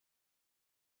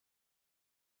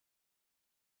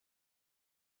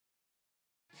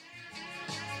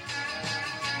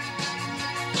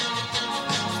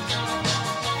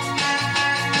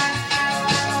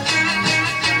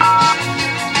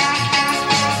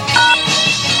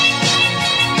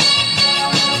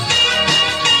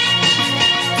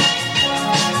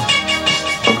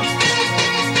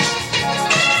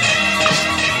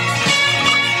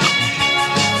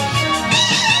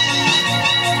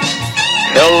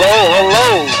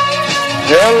hello,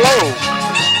 hello.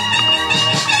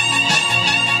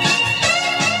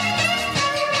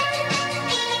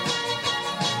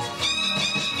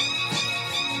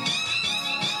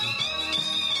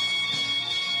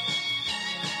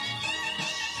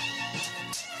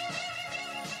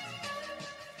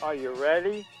 Are you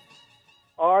ready?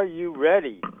 Are you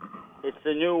ready? It's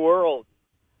the new world.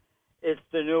 It's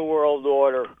the new world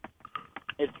order.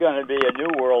 It's going to be a new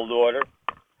world order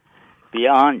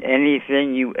beyond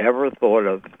anything you ever thought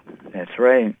of. That's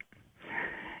right.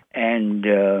 And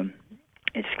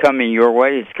it's coming your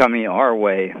way. It's coming our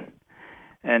way.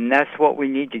 And that's what we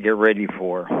need to get ready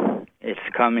for. It's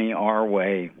coming our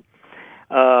way.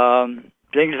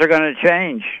 Things are going to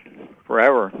change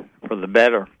forever for the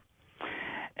better.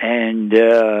 And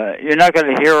you're not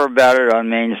going to hear about it on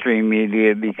mainstream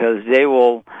media because they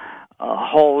will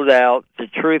hold out the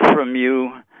truth from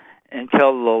you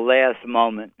until the last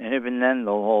moment. And even then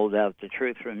they'll hold out the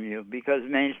truth from you because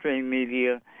mainstream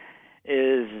media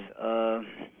is,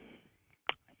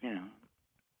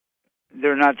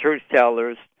 they're not truth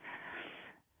tellers.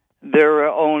 They're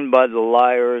owned by the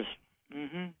liars.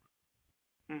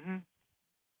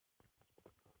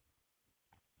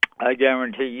 I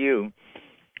guarantee you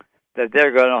that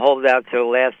they're going to hold out till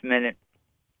the last minute.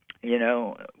 You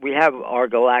know, we have our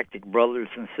galactic brothers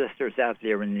and sisters out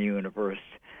there in the universe.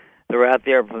 They're out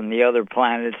there from the other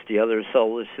planets, the other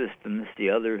solar systems,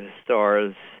 the other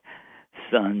stars,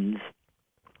 suns,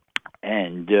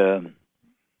 and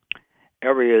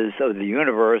areas of the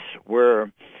universe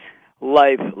where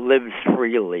life lives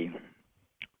freely.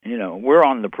 You know, we're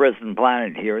on the prison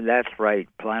planet here. That's right.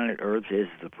 Planet Earth is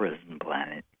the prison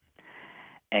planet.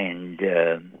 And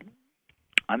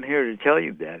I'm here to tell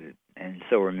you about it, and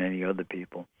so are many other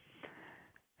people.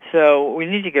 So we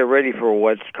need to get ready for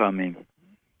what's coming.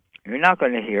 You're not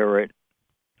going to hear it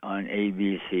on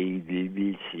ABC,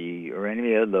 BBC, or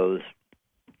any of those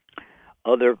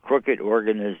other crooked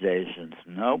organizations.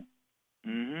 Nope.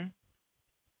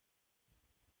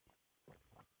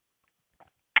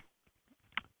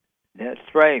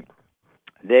 That's right.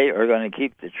 They are going to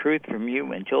keep the truth from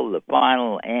you until the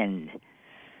final end.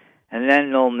 And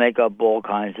then they'll make up all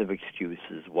kinds of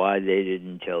excuses why they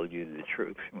didn't tell you the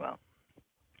truth. Well,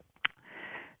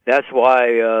 that's why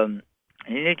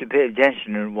you need to pay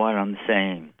attention to what I'm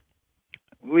saying.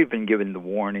 We've been given the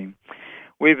warning.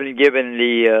 We've been given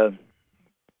the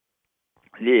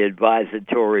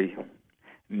advisatory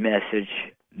message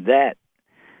that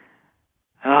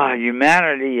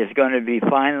humanity is going to be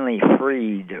finally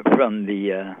freed from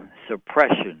the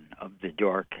suppression of the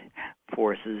dark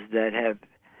forces that have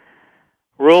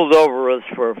ruled over us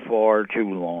for far too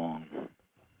long.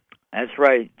 That's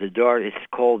right. It's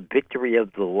called Victory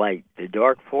of the Light. The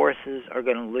dark forces are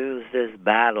going to lose this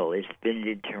battle. It's been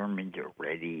determined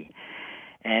already.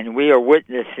 And we are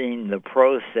witnessing the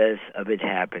process of it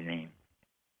happening.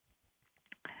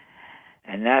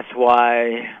 And that's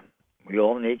why we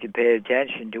all need to pay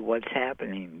attention to what's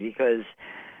happening, because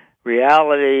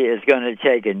reality is going to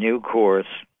take a new course.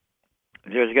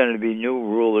 There's going to be new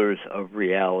rulers of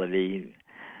reality.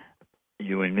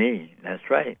 You and me, that's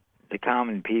right. The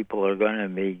common people are going to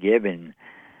be given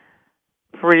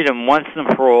freedom once and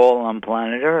for all on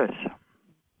planet Earth.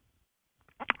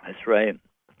 That's right.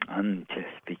 I'm just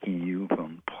speaking to you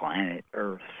from planet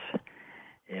Earth.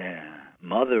 Yeah,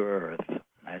 Mother Earth.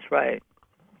 That's right.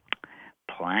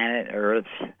 Planet Earth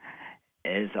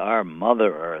is our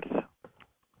Mother Earth.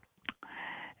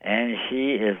 And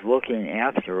she is looking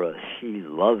after us. She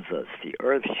loves us. The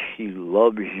Earth, she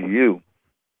loves you.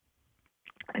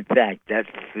 In fact,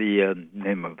 that's the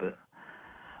name of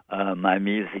my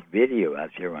music video out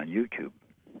there on YouTube.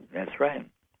 That's right.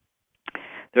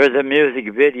 There's a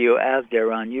music video out there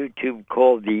on YouTube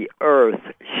called The Earth,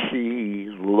 She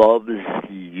Loves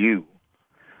You.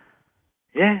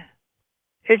 Yeah,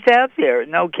 it's out there.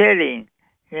 No kidding.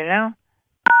 You know?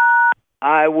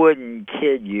 I wouldn't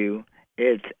kid you.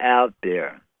 It's out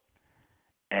there.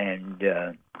 And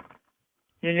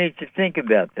you need to think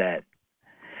about that.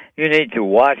 You need to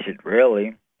watch it,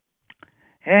 really.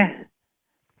 Yeah.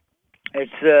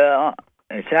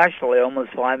 It's actually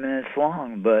almost 5 minutes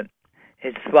long, but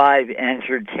it's 5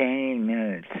 entertaining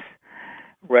minutes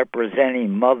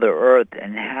representing Mother Earth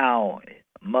and how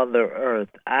Mother Earth,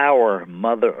 our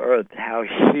Mother Earth, how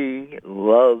she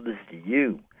loves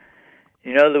you.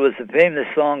 You know, there was a famous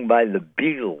song by the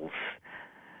Beatles,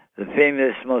 the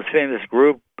most famous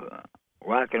group,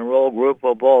 rock and roll group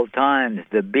of all times,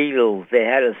 the Beatles. They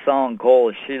had a song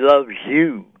called She Loves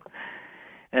You.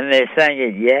 And they sang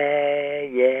it, yeah,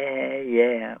 yeah,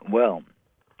 yeah. Well,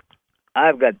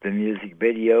 I've got the music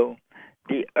video.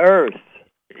 The Earth,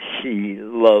 she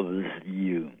loves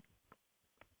you.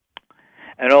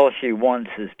 And all she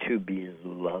wants is to be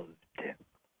loved.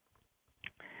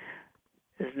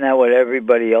 Isn't that what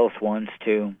everybody else wants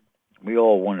to? We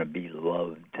all want to be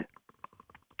loved.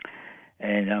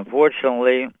 And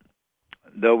unfortunately,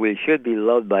 though we should be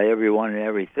loved by everyone and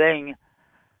everything,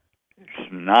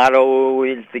 it's not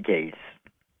always the case.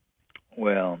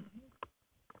 Well,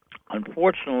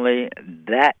 unfortunately,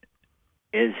 that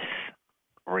is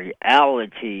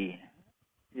reality,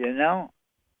 you know?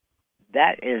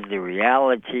 That is the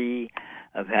reality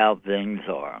of how things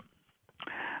are.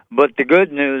 But the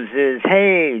good news is,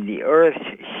 hey, the earth,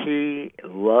 she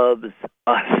loves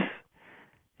us.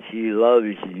 She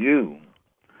loves you.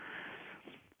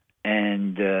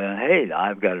 And, hey,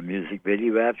 I've got a music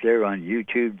video out there on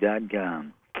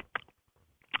YouTube.com.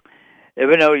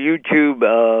 Even though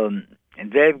YouTube,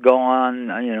 they've gone,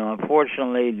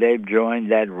 unfortunately, they've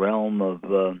joined that realm of,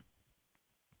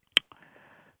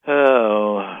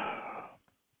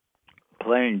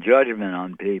 playing judgment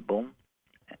on people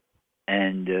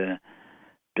and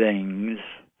things,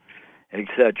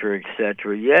 etc.,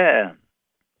 etc. Yeah.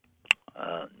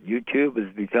 YouTube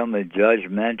has become a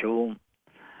judgmental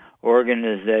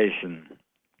organization,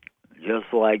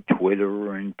 just like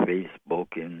Twitter and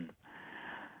Facebook and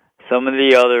some of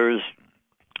the others,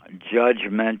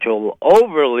 judgmental,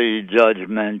 overly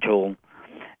judgmental.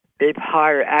 They've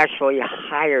actually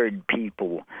hired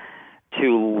people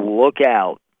to look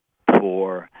out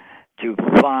for, to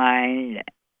find,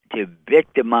 to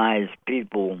victimize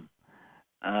people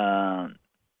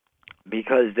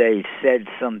because they said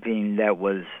something that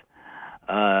was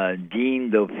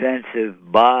deemed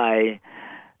offensive by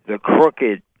the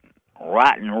crooked,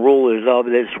 rotten rulers of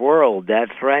this world.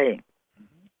 That's right.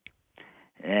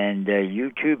 And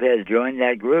YouTube has joined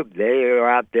that group. They are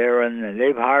out there, and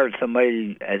they've hired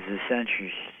somebody as a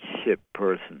censorship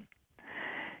person.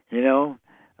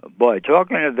 Boy,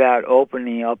 talking about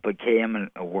opening up a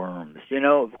can of worms.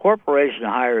 If a corporation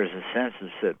hires a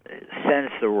censorship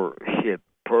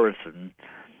person,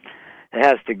 it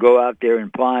has to go out there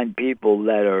and find people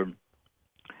that are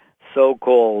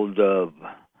so-called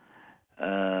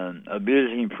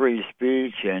abusing free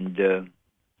speech and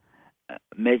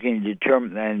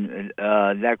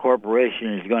that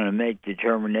corporation is going to make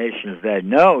determinations that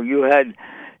no, you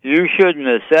shouldn't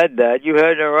have said that. You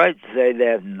had the right to say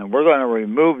that, and we're going to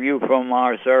remove you from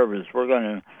our service. We're going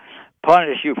to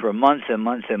punish you for months and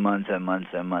months and months and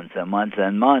months and months and months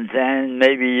and months and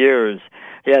maybe years.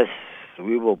 Yes,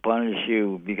 we will punish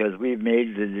you because we've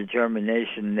made the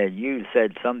determination that you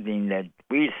said something that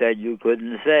we said you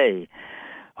couldn't say.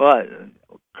 What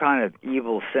kind of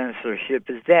evil censorship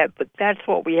is that? But that's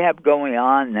what we have going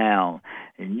on now.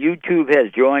 And YouTube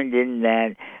has joined in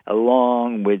that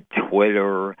along with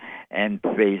Twitter and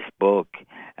Facebook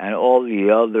and all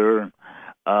the other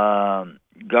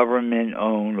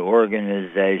government-owned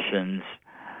organizations,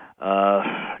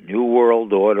 New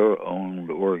World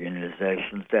Order-owned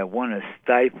organizations that want to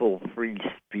stifle free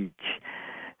speech.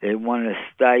 They want to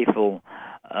stifle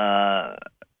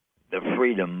the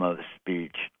freedom of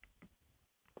speech.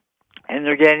 And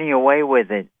they're getting away with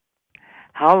it.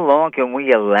 How long can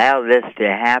we allow this to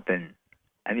happen?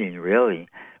 I mean, really,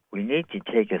 we need to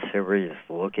take a serious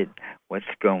look at what's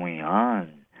going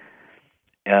on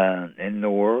in the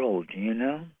world,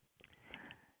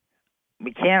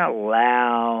 We can't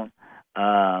allow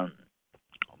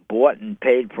bought and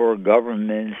paid for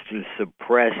governments to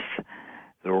suppress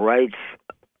the rights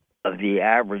of the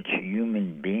average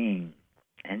human being.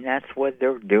 And that's what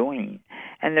they're doing.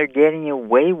 And they're getting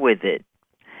away with it.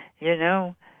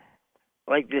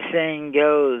 Like the saying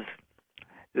goes,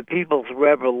 the people's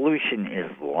revolution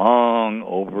is long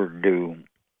overdue.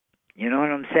 You know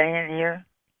what I'm saying here?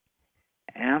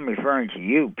 And I'm referring to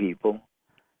you people.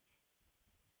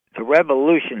 The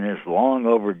revolution is long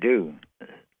overdue.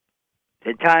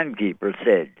 The timekeeper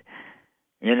said,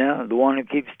 the one who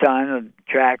keeps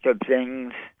track of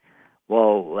things,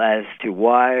 well, as to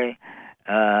why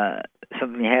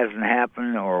something hasn't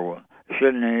happened or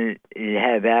shouldn't it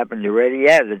have happened already?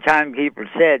 Yeah, the timekeeper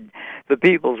said the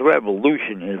people's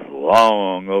revolution is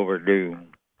long overdue.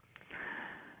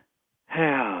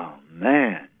 Oh,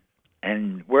 man.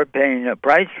 And we're paying a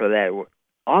price for that.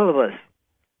 All of us.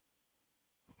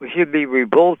 We should be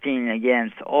revolting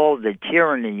against all the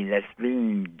tyranny that's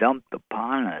being dumped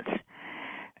upon us.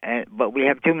 But we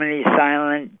have too many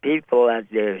silent people out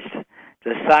there.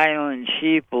 The silent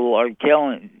sheeple are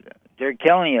they're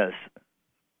killing us.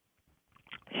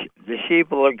 The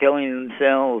sheeple are killing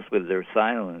themselves with their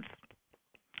silence.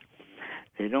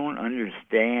 They don't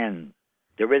understand.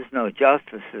 There is no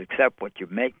justice except what you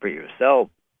make for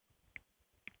yourself.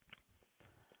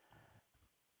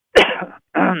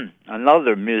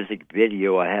 another music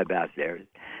video I have out there.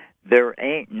 There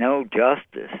Ain't No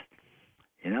Justice,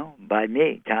 by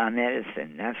me, Tom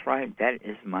Edison. That's right. That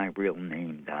is my real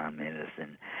name, Tom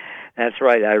Edison. That's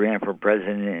right. I ran for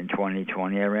president in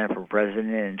 2020. I ran for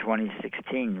president in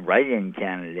 2016. Write-in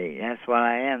candidate. That's what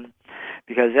I am.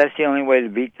 Because that's the only way to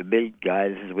beat the big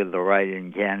guys is with the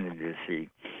write-in candidacy.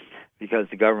 Because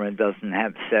the government doesn't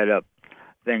have set up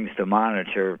things to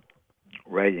monitor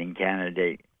write-in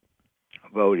candidate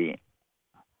voting.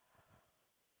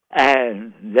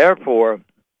 And therefore,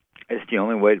 it's the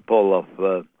only way to pull off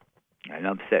an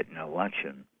upsetting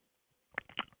election.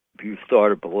 If you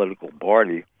start a political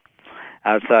party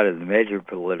outside of the major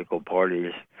political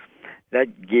parties,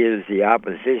 that gives the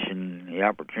opposition the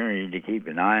opportunity to keep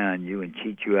an eye on you and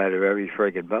cheat you out of every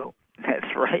friggin' vote.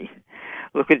 That's right.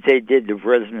 Look what they did to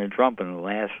President Trump in the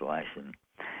last election.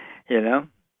 He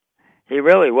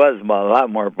really was a lot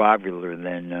more popular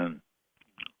than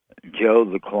Joe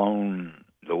the clone,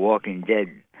 the Walking Dead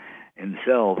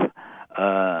himself,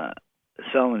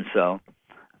 so-and-so.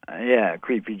 Yeah,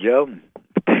 Creepy Joe.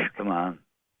 Come on.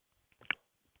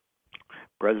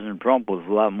 President Trump was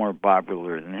a lot more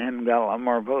popular than him, got a lot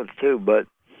more votes too, but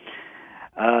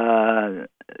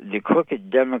the crooked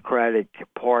Democratic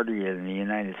Party in the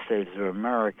United States of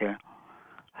America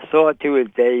saw to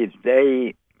it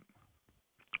they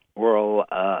were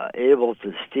able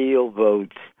to steal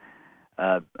votes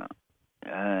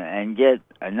and get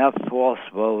enough false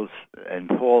votes and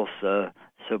false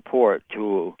support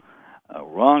to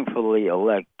wrongfully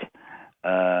elect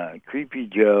Creepy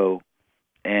Joe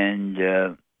and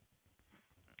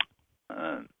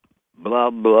blah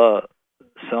blah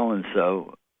so and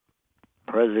so,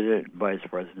 president, vice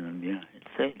president of the United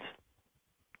States.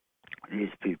 These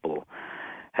people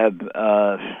have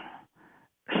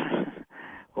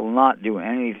will not do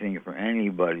anything for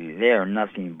anybody. They are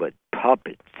nothing but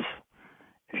puppets.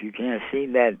 If you can't see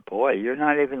that, boy, you're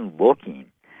not even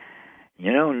looking.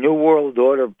 New World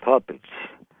Order puppets.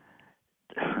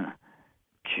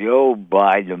 Joe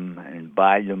Biden and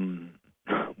Biden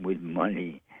with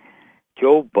money.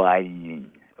 Joe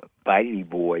Biden, Bitey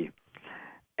boy,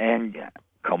 and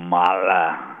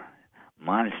Kamala,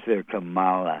 Monster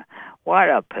Kamala. What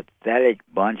a pathetic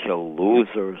bunch of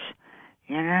losers.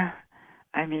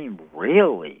 I mean,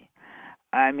 really.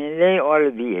 I mean, they ought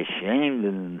to be ashamed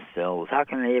of themselves. How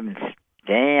can they even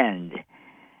stand?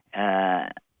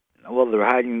 Well, they're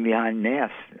hiding behind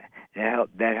masks.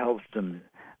 That helps them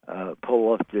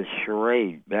pull off this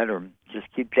charade better. Just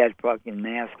keep that fucking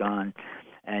mask on,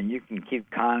 and you can keep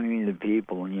conning the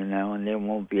people, and they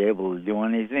won't be able to do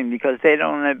anything because they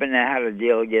don't even know how to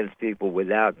deal against people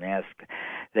without masks.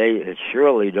 They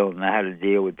surely don't know how to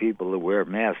deal with people who wear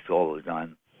masks all the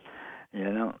time.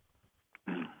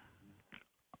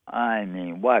 I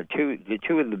mean, what? The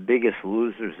two of the biggest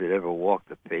losers that ever walked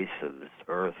the face of this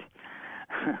earth.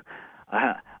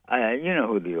 You know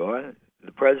who they are.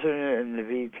 The president and the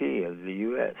VP of the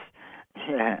U.S.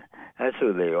 Yeah, that's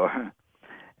who they are.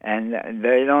 And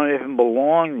they don't even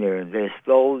belong there. They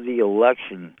stole the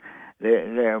election.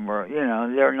 They're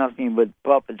nothing but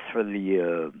puppets for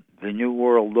the New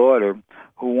World Order,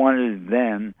 who wanted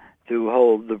them to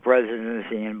hold the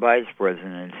presidency and vice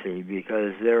presidency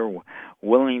because they're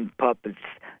willing puppets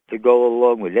to go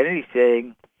along with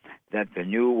anything that the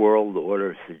New World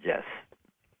Order suggests.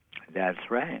 That's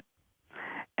right.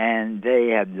 And they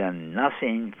have done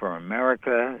nothing for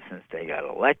America since they got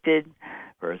elected,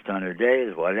 first 100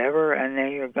 days, whatever, and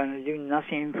they are going to do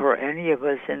nothing for any of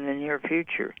us in the near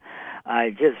future.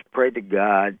 I just pray to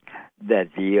God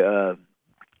that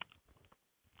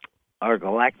our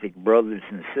galactic brothers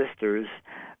and sisters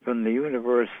from the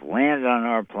universe land on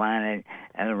our planet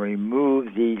and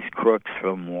remove these crooks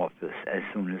from office as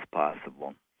soon as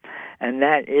possible. And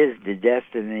that is the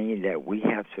destiny that we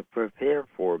have to prepare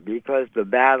for, because the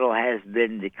battle has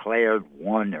been declared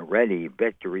won already,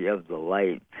 victory of the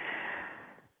light.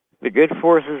 The good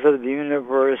forces of the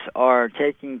universe are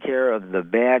taking care of the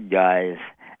bad guys,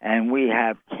 and we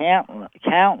have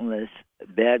countless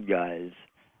bad guys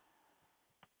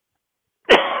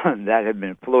that have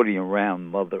been floating around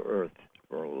Mother Earth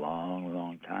for a long,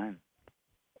 long time.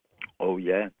 Oh,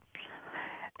 yeah.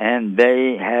 And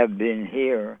they have been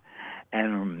here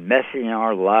and are messing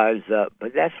our lives up.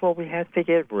 But that's what we have to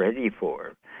get ready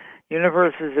for.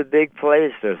 Universe is a big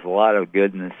place. There's a lot of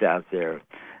goodness out there.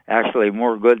 Actually,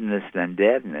 more goodness than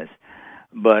deadness.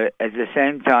 But at the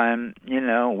same time,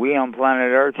 we on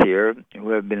planet Earth here, who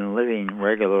have been living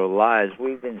regular lives,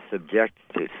 we've been subjected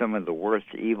to some of the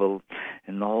worst evil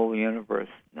in the whole universe.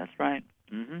 That's right.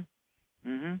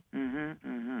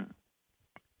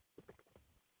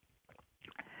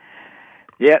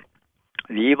 Yep,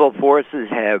 the evil forces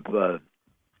have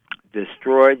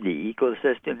destroyed the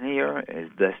ecosystem here as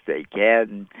best they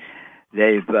can.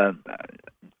 They've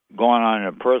gone on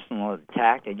a personal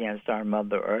attack against our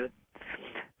Mother Earth.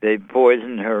 They've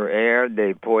poisoned her air.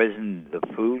 They've poisoned the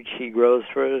food she grows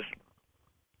for us.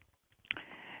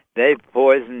 They've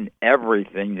poisoned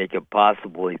everything they could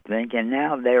possibly think, and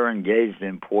now they're engaged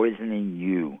in poisoning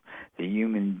you, the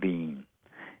human being.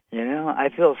 You know, I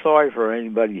feel sorry for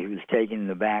anybody who's taking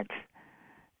the vaccines.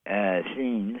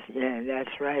 Yeah,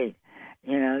 that's right.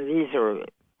 You know, these are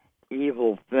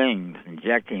evil things,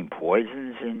 injecting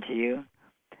poisons into you.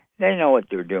 They know what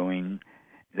they're doing.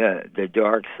 The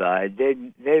dark side.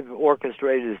 They've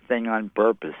orchestrated this thing on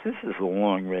purpose. This is a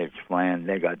long-range plan.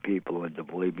 They got people into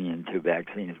believing into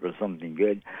vaccines for something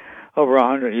good over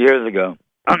 100 years ago.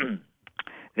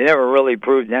 They never really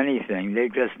proved anything. They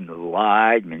just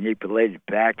lied, manipulated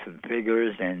facts and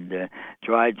figures, and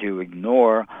tried to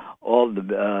ignore all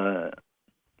the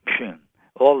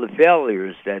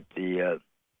failures that the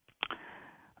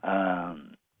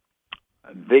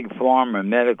big pharma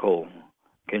medical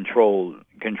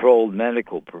controlled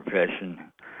medical profession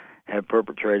have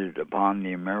perpetrated upon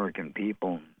the American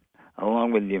people,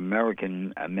 along with the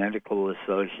American Medical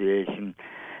Association.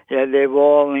 Yeah, they've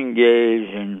all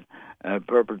engaged in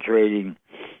perpetrating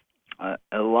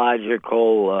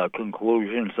illogical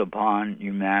conclusions upon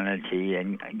humanity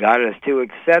and got us to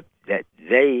accept that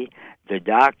they, the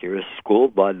doctors,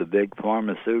 schooled by the big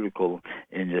pharmaceutical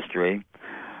industry,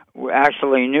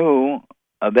 actually knew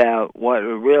about what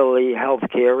really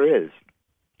healthcare is.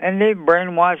 And they've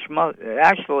brainwashed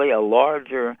actually a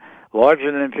larger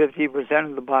than 50%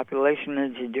 of the population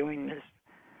into doing this.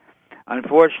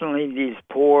 Unfortunately, these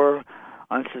poor,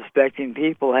 unsuspecting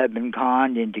people have been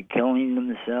conned into killing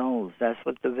themselves. That's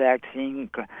what the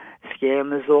vaccine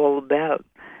scam is all about,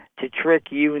 to trick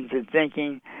you into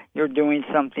thinking you're doing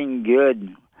something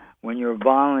good when you're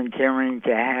volunteering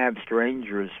to have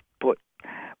strangers put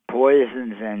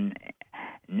poisons and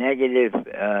negative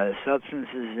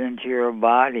substances into your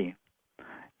body,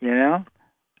 you know?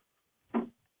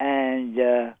 And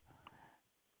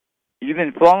you've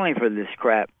been falling for this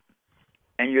crap,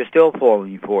 and you're still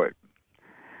falling for it.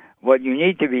 What you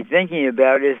need to be thinking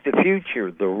about is the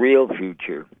future, the real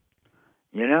future.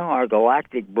 You know, our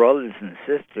galactic brothers and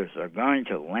sisters are going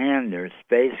to land their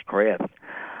spacecraft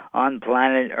on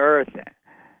planet Earth.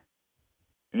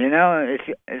 You know,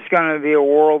 it's going to be a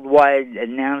worldwide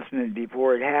announcement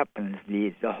before it happens.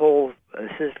 The whole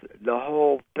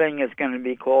thing is going to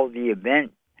be called the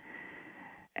event,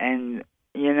 and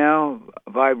you know,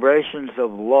 vibrations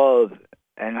of love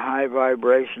and high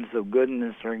vibrations of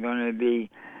goodness are going to be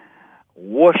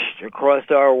whooshed across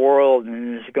our world,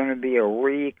 and there's going to be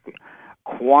a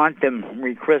quantum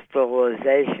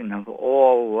recrystallization of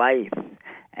all life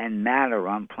and matter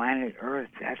on planet Earth.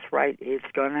 That's right,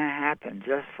 it's going to happen,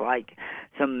 just like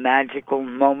some magical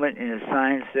moment in a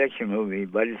science fiction movie,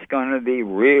 but it's going to be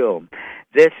real.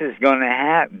 This is going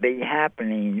to be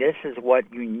happening. This is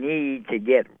what you need to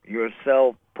get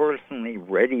yourself personally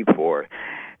ready for.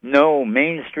 No,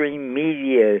 mainstream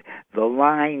media, the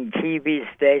line TV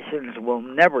stations will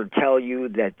never tell you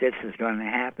that this is going to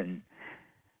happen.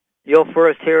 You'll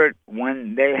first hear it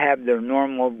when they have their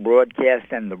normal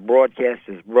broadcast, and the broadcast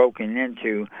is broken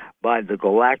into by the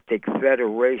Galactic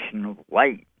Federation of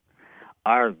Light,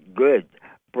 our good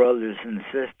brothers and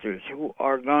sisters who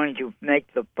are going to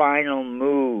make the final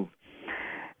move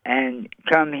and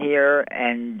come here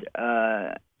and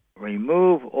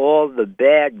remove all the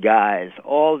bad guys,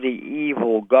 all the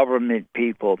evil government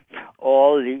people,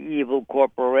 all the evil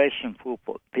corporation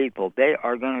people. They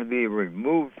are going to be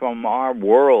removed from our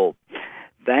world,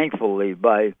 thankfully,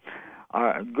 by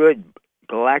our good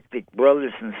galactic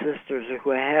brothers and sisters who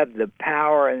have the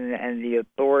power and the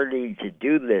authority to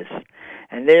do this.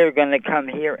 And they are going to come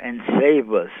here and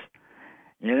save us.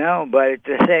 You know, but at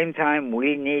the same time,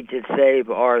 we need to save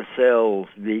ourselves,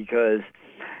 because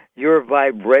your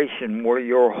vibration, where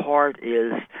your heart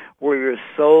is, where your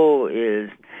soul is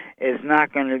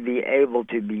not going to be able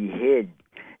to be hid.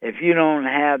 If you don't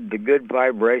have the good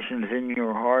vibrations in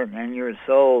your heart and your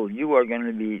soul, you are going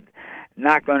to be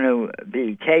not going to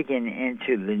be taken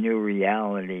into the new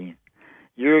reality.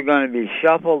 You're going to be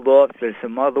shuffled off to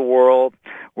some other world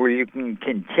where you can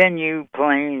continue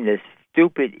playing this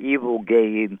stupid evil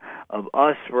game of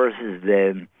us versus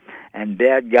them and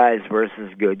bad guys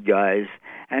versus good guys,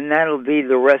 and that'll be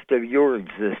the rest of your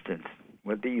existence,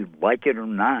 whether you like it or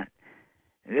not.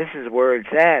 This is where it's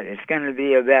at. It's going to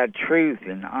be about truth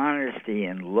and honesty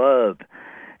and love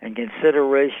and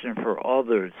consideration for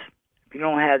others, If you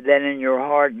don't have that in your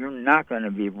heart, you're not going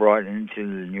to be brought into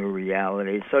the new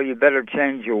reality. So you better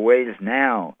change your ways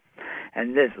now.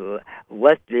 And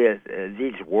let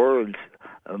these words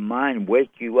of mine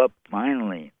wake you up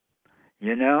finally.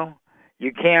 You know?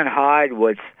 You can't hide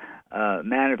what's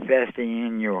manifesting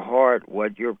in your heart,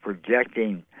 what you're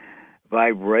projecting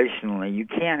vibrationally. You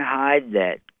can't hide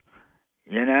that.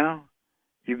 You know?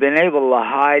 You've been able to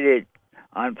hide it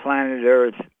on planet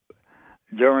Earth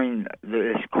during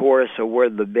this course of where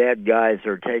the bad guys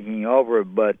are taking over,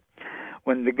 but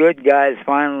when the good guys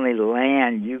finally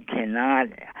land, you cannot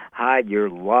hide your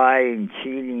lying,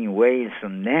 cheating ways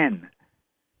from them.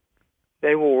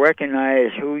 They will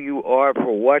recognize who you are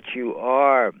for what you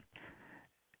are,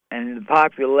 and the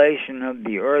population of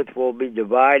the earth will be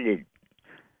divided.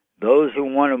 Those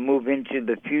who want to move into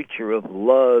the future of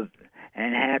love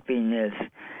and happiness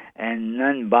and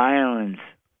nonviolence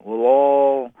will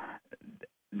all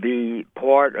be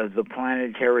part of the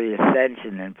planetary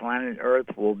ascension, and planet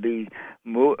Earth will be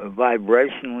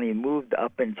vibrationally moved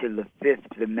up into the fifth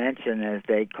dimension, as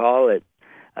they call it,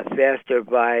 a faster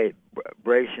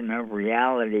vibration of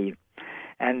reality.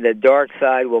 And the dark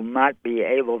side will not be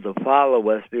able to follow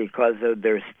us because of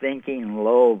their stinking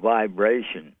low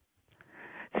vibration.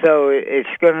 So it's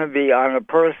going to be on a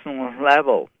personal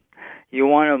level. You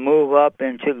want to move up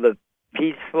into the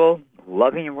peaceful,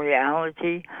 loving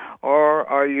reality, or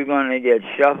are you going to get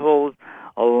shuffled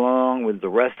along with the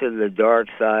rest of the dark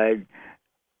side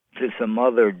to some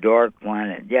other dark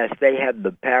planet? Yes, they have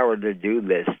the power to do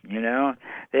this, you know?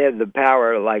 They have the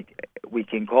power, like we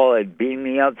can call it beam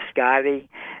me up, Scotty.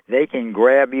 They can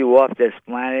grab you off this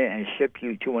planet and ship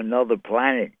you to another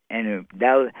planet, and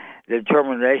the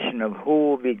determination of who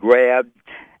will be grabbed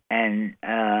and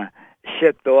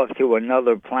shipped off to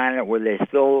another planet where they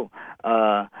still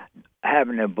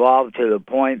haven't evolved to the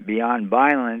point beyond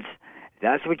violence. If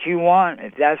that's what you want,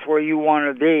 if that's where you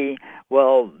want to be,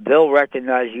 well, they'll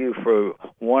recognize you for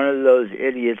one of those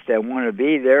idiots that want to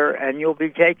be there, and you'll be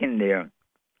taken there.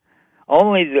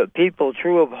 Only the people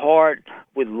true of heart,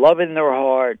 with love in their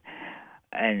heart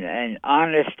and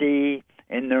honesty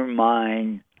in their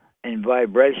mind and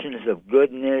vibrations of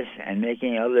goodness and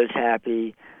making others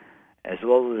happy, as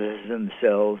well as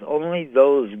themselves, only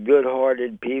those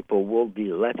good-hearted people will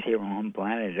be left here on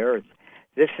planet Earth.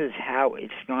 This is how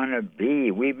it's going to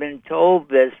be. We've been told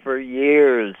this for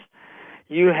years.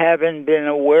 You haven't been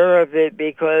aware of it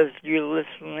because you're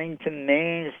listening to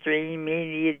mainstream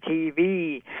media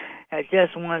TV that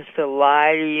just wants to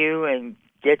lie to you and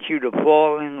get you to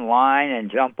fall in line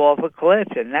and jump off a cliff.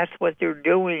 And that's what they're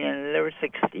doing, and they're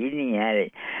succeeding at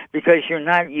it because you're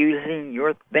not using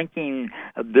your thinking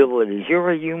abilities.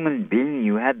 You're a human being.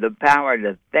 You have the power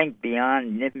to think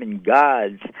beyond even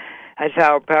gods. That's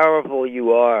how powerful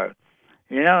you are.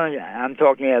 You know, I'm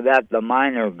talking about the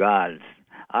minor gods.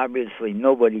 Obviously,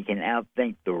 nobody can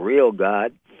outthink the real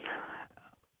God,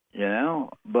 you know,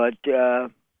 but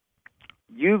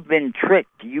you've been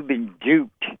tricked, you've been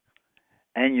duped,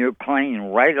 and you're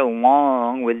playing right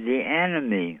along with the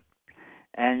enemy.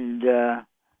 And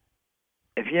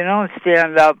if you don't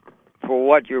stand up for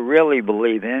what you really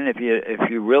believe in, if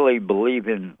you really believe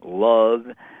in love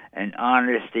and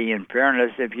honesty and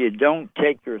fairness, if you don't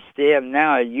take your stand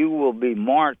now, you will be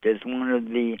marked as one of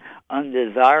the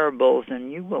undesirables,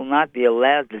 and you will not be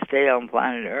allowed to stay on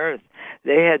planet Earth.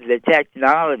 They had the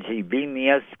technology, beam me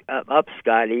up,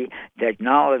 Scotty,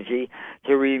 technology,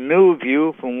 to remove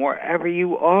you from wherever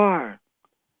you are.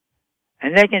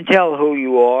 And they can tell who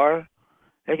you are.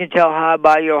 They can tell how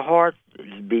by your heart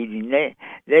is beating.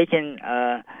 They can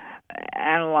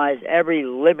analyze every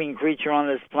living creature on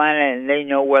this planet, and they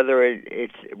know whether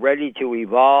it's ready to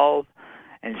evolve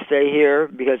and stay here,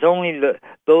 because only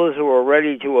those who are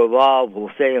ready to evolve will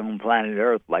stay on planet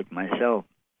Earth, like myself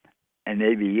and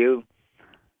maybe you.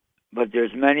 But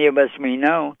there's many of us we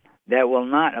know that will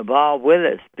not evolve with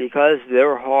us because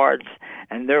their hearts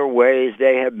and their ways,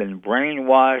 they have been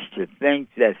brainwashed to think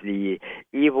that the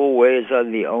evil ways are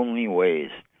the only ways.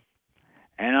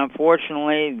 And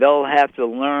unfortunately, they'll have to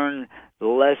learn the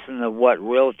lesson of what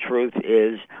real truth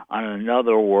is on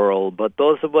another world. But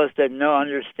those of us that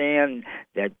understand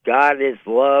that God is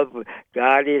love,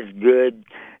 God is good,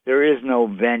 there is no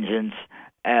vengeance,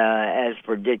 as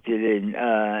predicted in,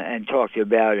 and talked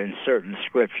about in certain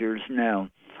scriptures. No,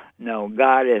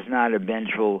 God is not a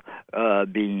vengeful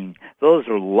being. Those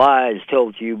are lies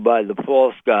told to you by the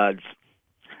false gods.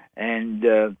 And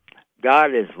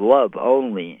God is love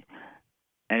only.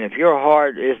 And if your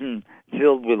heart isn't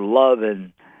filled with love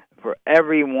and for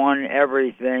everyone,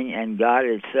 everything, and God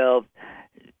itself,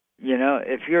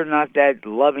 if you're not that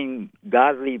loving,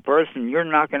 godly person, you're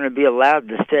not going to be allowed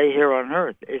to stay here on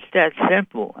earth. It's that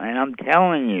simple. And I'm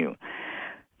telling you,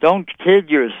 don't kid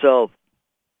yourself.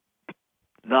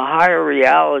 The higher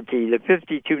reality, the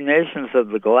 52 nations of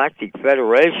the Galactic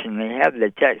Federation, they have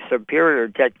the superior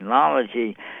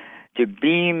technology to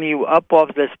beam you up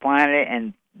off this planet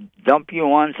and dump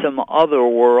you on some other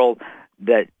world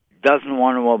that doesn't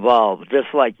want to evolve,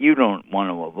 just like you don't want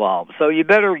to evolve. So you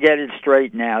better get it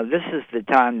straight now. This is the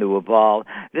time to evolve.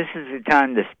 This is the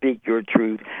time to speak your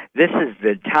truth. This is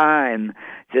the time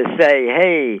to say,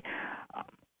 hey,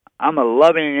 I'm a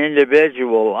loving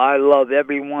individual. I love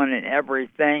everyone and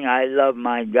everything. I love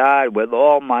my God with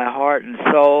all my heart and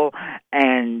soul,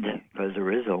 and because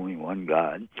there is only one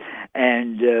God.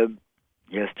 And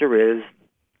yes, there is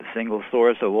a single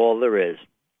source of all there is.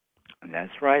 And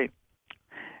that's right.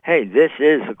 Hey, this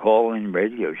is a call-in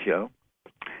radio show.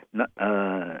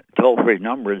 Toll-free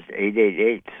number is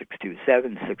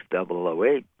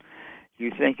 888-627-6008.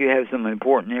 You think you have some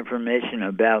important information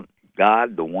about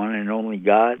God, the one and only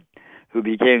God, who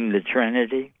became the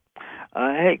Trinity?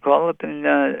 Hey, call up and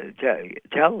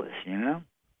tell us,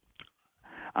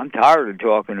 I'm tired of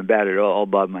talking about it all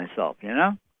by myself,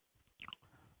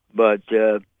 But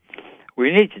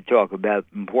we need to talk about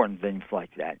important things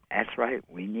like that. That's right.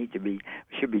 We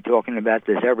should be talking about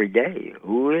this every day.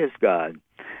 Who is God?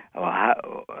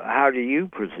 How do you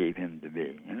perceive him to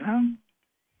be,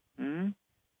 Mm-hmm.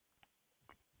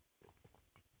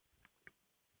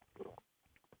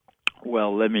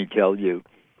 Well, let me tell you,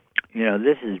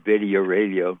 this is video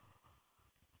radio.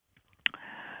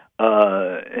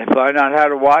 Find out how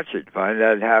to watch it. Find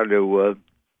out how to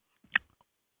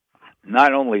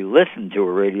not only listen to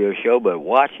a radio show, but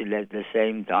watch it at the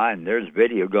same time. There's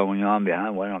video going on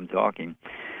behind what I'm talking.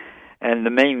 And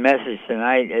the main message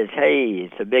tonight is, hey,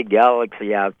 it's a big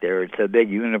galaxy out there. It's a big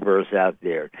universe out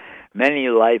there. Many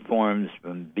life forms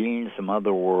from beings from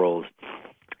other worlds.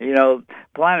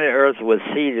 Planet Earth was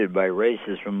seeded by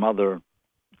races from other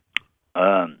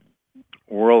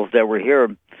worlds that were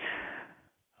here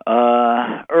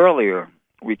earlier,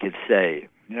 we could say.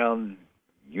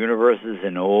 Universe is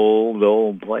an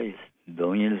old place,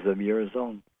 billions of years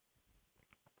old.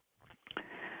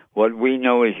 What we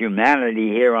know as humanity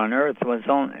here on Earth was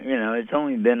it's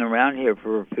only been around here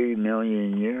for a few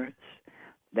million years.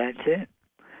 That's it.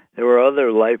 There were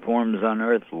other life forms on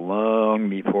Earth long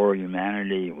before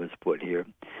humanity was put here.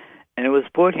 And it was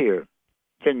put here.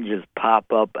 It didn't just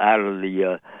pop up out of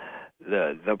the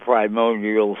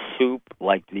primordial soup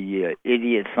like the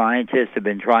idiot scientists have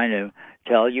been trying to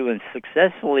tell you, and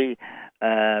successfully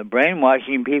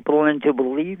brainwashing people into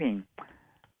believing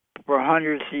for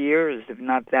hundreds of years, if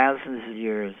not thousands of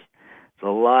years. The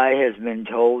lie has been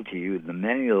told to you. The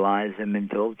many lies have been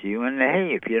told to you. And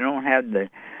hey, if you don't have the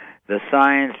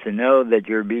science to know that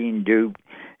you're being duped,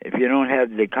 if you don't have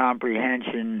the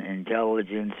comprehension,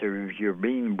 intelligence, or if you're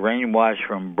being brainwashed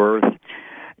from birth,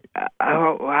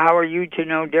 how are you to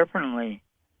know differently?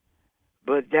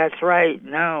 But that's right,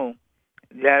 no.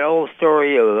 That old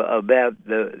story about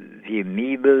the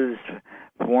amoebas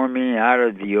forming out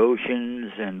of the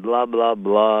oceans and blah, blah,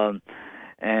 blah,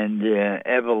 and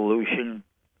evolution,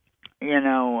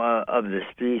 of the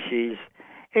species,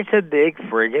 it's a big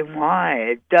friggin' lie.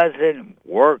 It doesn't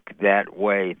work that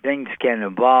way. Things can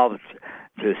evolve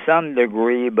to some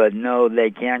degree, but no, they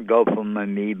can't go from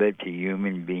amoeba to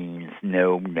human beings.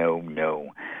 No.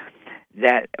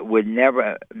 That would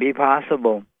never be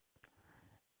possible.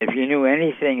 If you knew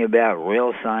anything about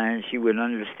real science, you would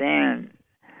understand.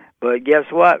 But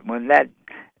guess what? When that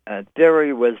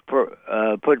theory was put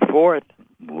forth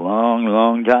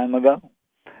long time ago,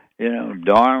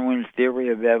 Darwin's theory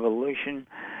of evolution,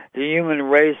 the human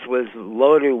race was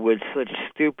loaded with such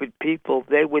stupid people,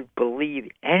 they would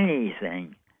believe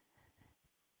anything.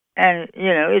 And,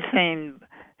 it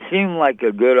seemed like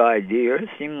a good idea. It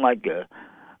seemed like a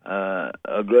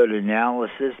good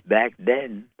analysis back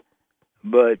then.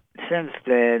 But since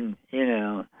then,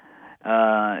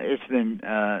 it's been,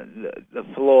 the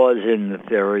flaws in the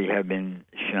theory have been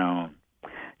shown.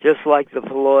 Just like the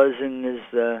flaws in this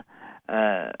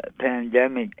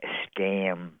pandemic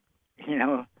scam.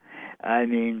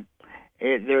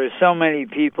 There are so many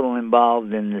people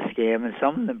involved in the scam, and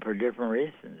some of them for different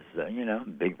reasons.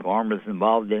 Big pharma's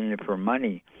involved in it for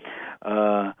money.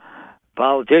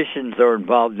 Politicians are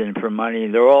involved in it for money.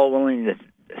 They're all willing to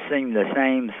sing the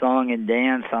same song and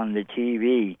dance on the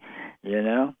TV,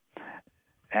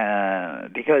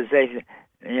 because they,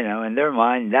 in their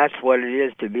mind, that's what it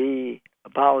is to be a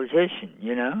politician,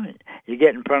 You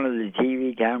get in front of the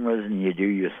TV cameras and you do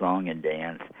your song and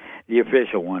dance, the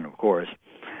official one, of course.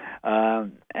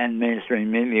 and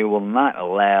mainstream media will not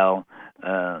allow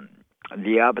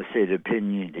the opposite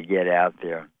opinion to get out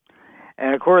there.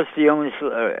 And, of course, the only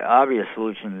obvious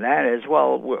solution to that is,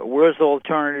 well, where's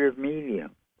alternative media?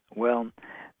 Well,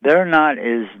 they're not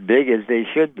as big as they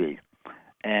should be.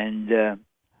 And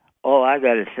all I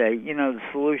got to say, the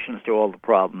solutions to all the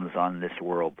problems on this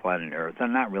world, planet Earth, are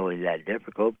not really that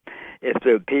difficult. If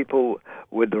the people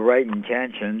with the right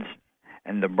intentions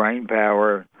and the brain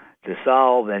power to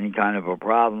solve any kind of a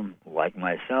problem, like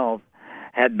myself,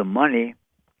 had the money,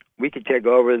 we could take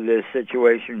over this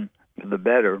situation for the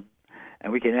better,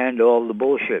 and we can end all the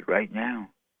bullshit right now.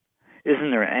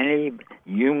 Isn't there any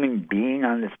human being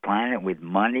on this planet with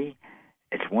money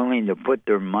that's willing to put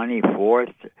their money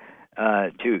forth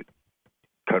to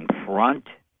confront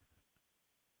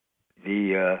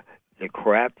the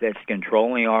crap that's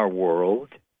controlling our world?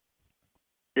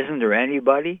 Isn't there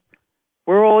anybody?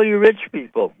 Where are all you rich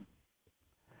people?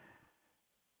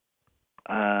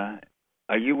 Are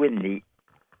you in the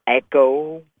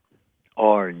echo?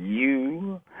 Are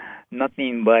you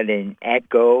nothing but an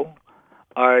echo?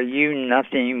 Are you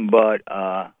nothing but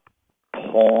a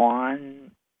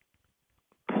pawn?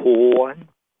 Pawn?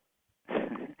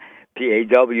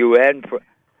 P-A-W-N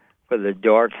for the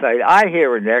dark side. I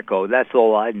hear an echo. That's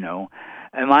all I know.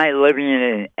 Am I living in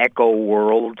an echo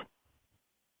world?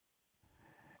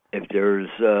 If there's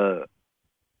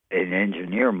an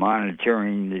engineer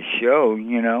monitoring the show,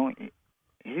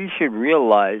 he should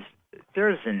realize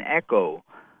there's an echo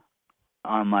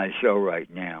on my show right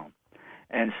now.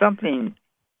 And something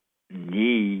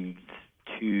needs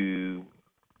to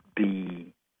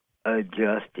be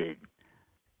adjusted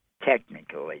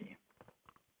technically.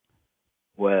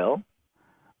 Well,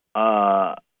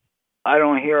 I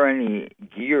don't hear any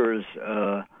gears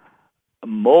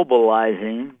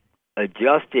mobilizing,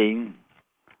 adjusting.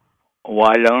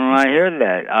 Why don't I hear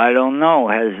that? I don't know.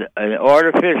 Has an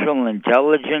artificial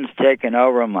intelligence taken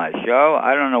over my show?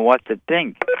 I don't know what to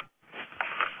think.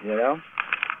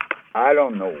 I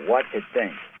don't know what to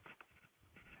think.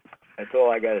 That's all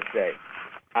I got to say.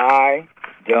 I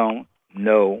don't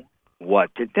know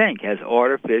what to think. Has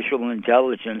artificial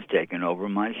intelligence taken over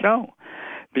my show?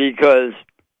 Because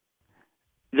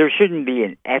there shouldn't be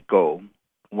an echo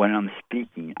when I'm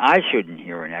speaking. I shouldn't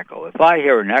hear an echo. If I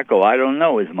hear an echo, I don't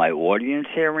know. Is my audience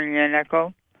hearing an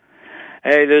echo?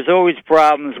 Hey, there's always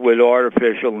problems with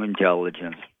artificial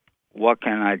intelligence. What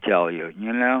can I tell you?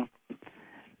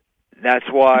 That's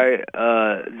why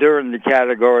they're in the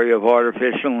category of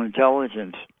artificial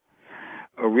intelligence.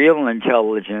 A real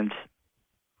intelligence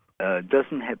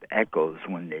doesn't have echoes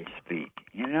when they speak,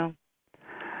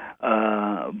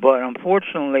 But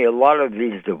unfortunately, a lot of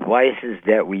these devices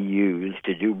that we use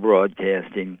to do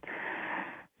broadcasting,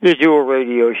 to do a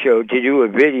radio show, to do a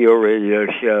video radio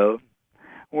show,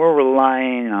 we're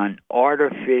relying on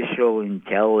artificial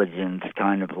intelligence,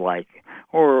 kind of like,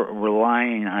 we're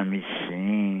relying on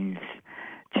machines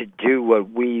to do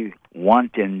what we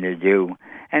want them to do.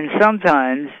 And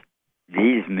sometimes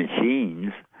these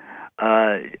machines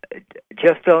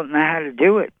just don't know how to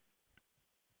do it.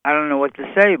 I don't know what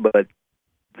to say, but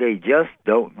they just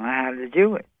don't know how to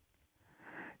do it.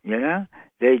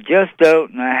 They just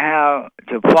don't know how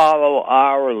to follow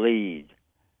our lead.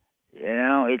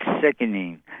 It's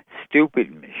sickening.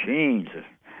 Stupid machines.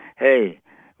 Hey,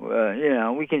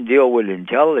 we can deal with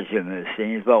intelligent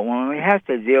machines, but when we have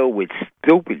to deal with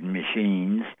stupid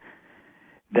machines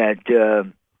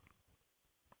that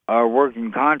are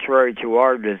working contrary to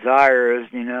our desires,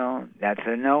 that's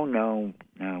a no-no.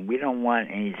 No, we don't want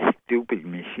any stupid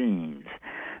machines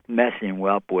messing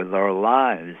up with our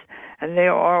lives. And they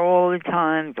are all the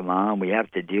time. Come on, we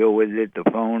have to deal with it. The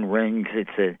phone rings.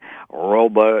 It's a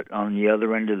robot on the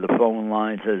other end of the phone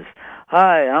line says,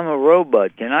 "Hi, I'm a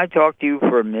robot. Can I talk to you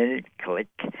for a minute?" Click.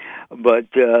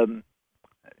 But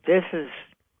this is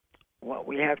what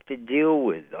we have to deal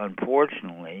with,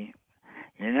 unfortunately.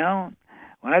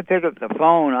 When I pick up the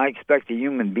phone, I expect a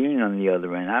human being on the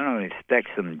other end. I don't expect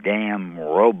some damn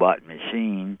robot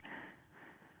machine.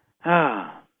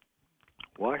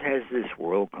 What has this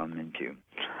world come into?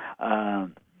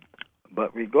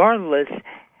 But regardless,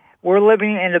 we're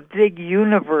living in a big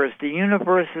universe. The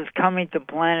universe is coming to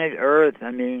planet Earth. I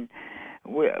mean,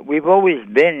 we've always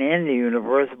been in the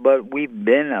universe, but we've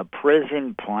been a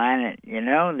prison planet.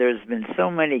 There's been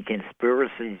so many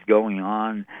conspiracies going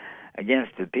on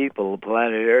against the people of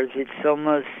planet Earth. It's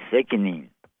almost sickening.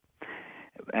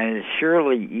 And it's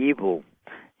surely evil.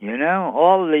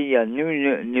 All the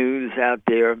new news out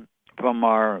there from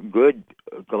our good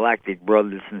galactic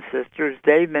brothers and sisters,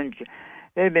 they've been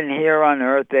They've been here on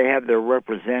Earth. They have their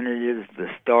representatives, the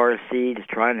star seeds,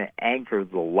 trying to anchor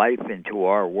the life into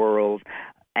our world,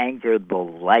 anchor the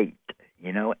light,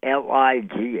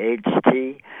 Light.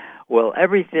 Well,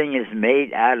 everything is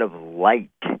made out of light,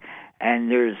 and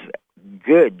there's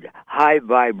good, high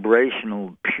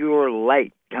vibrational, pure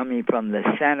light coming from the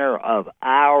center of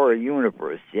our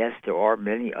universe. Yes, there are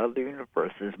many other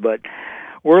universes, but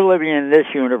we're living in this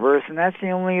universe, and that's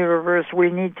the only universe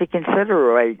we need to consider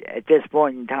right at this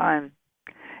point in time.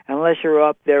 Unless you're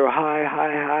up there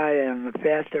high, and the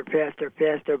faster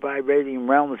vibrating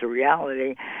realms of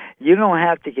reality, you don't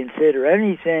have to consider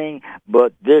anything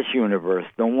but this universe,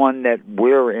 the one that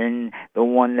we're in, the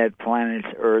one that planets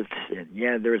Earth's in.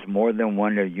 Yeah, there's more than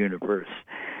one universe.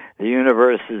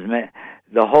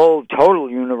 The whole total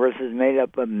universe is made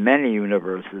up of many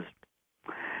universes.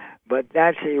 But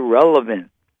that's irrelevant.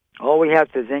 All we have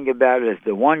to think about is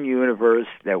the one universe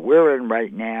that we're in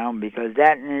right now, because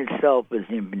that in itself is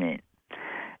infinite.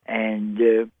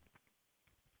 And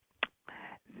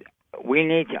we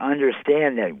need to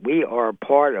understand that we are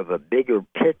part of a bigger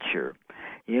picture.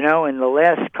 In the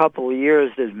last couple of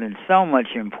years, there's been so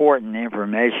much important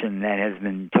information that has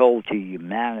been told to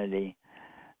humanity.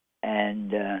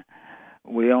 And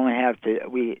we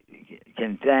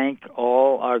can thank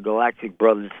all our galactic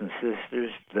brothers and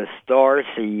sisters, the star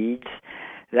seeds.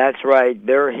 That's right,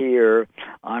 they're here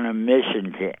on a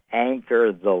mission to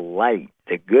anchor the light,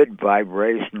 the good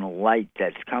vibrational light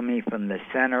that's coming from the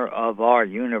center of our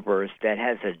universe that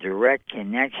has a direct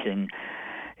connection.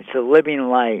 It's a living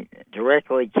light,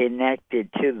 directly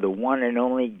connected to the one and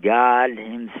only God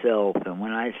Himself. And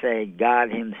when I say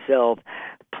God Himself,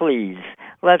 please,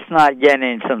 let's not get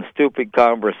in some stupid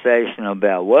conversation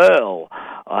about,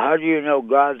 how do you know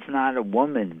God's not a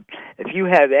woman? If you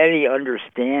have any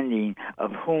understanding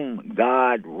of whom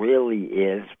God really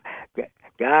is,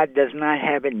 God does not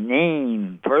have a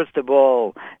name. First of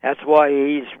all, that's why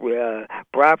He's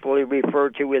properly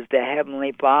referred to as the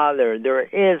Heavenly Father. There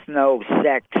is no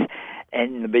sex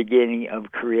in the beginning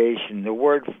of creation. The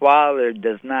word Father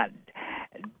does not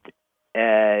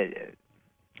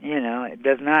it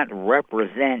does not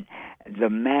represent the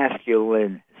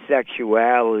masculine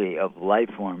sexuality of life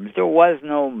forms. There was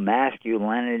no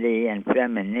masculinity and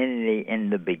femininity in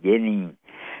the beginning.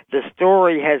 The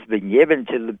story has been given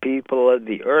to the people of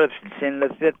the earth. It's in the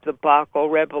 5th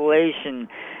Apocalyptic Revelation,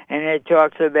 and it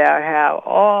talks about how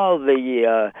all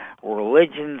the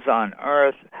religions on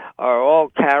earth are all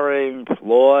carrying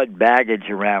flawed baggage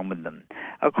around with them.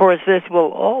 Of course, this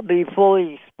will all be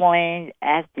fully explained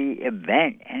at the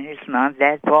event, and it's not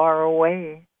that far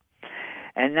away.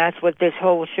 And that's what this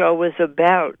whole show is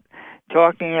about,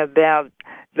 talking about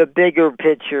the bigger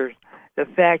picture, the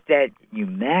fact that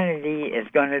humanity is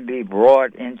going to be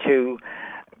brought into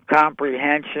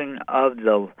comprehension of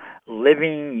the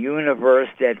living universe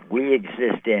that we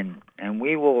exist in, and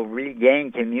we will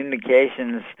regain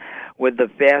communications with the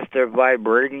faster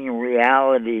vibrating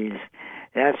realities.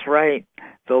 That's right.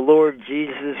 The Lord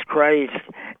Jesus Christ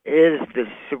is the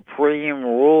supreme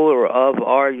ruler of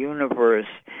our universe.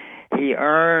 He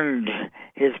earned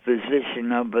His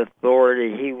position of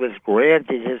authority. He was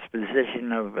granted His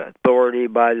position of authority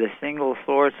by the single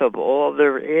source of all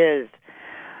there is,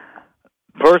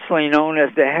 personally known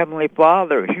as the Heavenly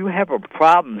Father. If you have a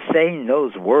problem saying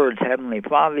those words, Heavenly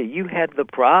Father, you have the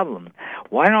problem.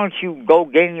 Why don't you go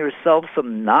gain yourself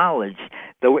some knowledge?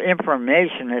 The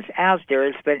information is out there.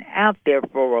 It's been out there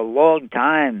for a long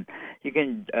time. You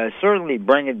can certainly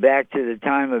bring it back to the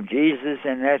time of Jesus,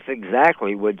 and that's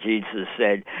exactly what Jesus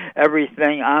said.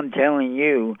 Everything I'm telling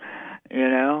you,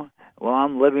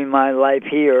 I'm living my life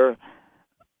here,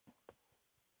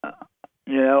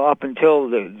 up until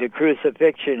the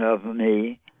crucifixion of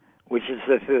me, which is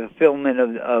the fulfillment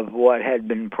of what had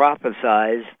been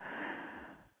prophesied.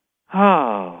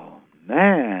 Oh,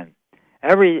 man.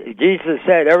 Jesus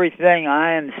said, everything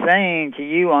I am saying to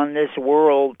you on this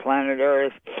world, planet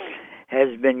Earth,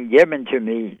 has been given to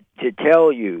me to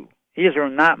tell you. These are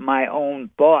not my own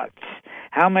thoughts.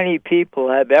 How many people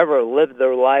have ever lived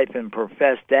their life and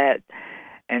professed that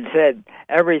and said,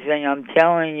 everything I'm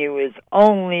telling you is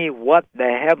only what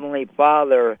the Heavenly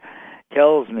Father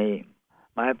tells me,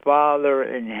 my Father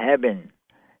in heaven,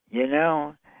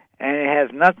 And it has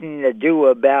nothing to do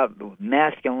about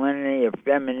masculinity or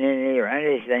femininity or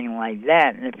anything like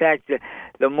that. And in fact,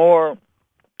 the more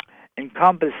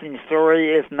encompassing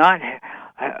story is not,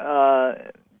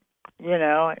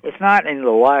 it's not in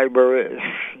the library.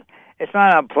 It's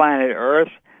not on planet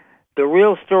Earth. The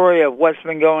real story of what's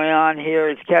been going on here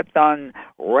is kept on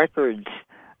records.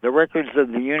 The records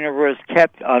of the universe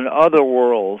kept on other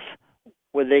worlds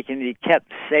where they can be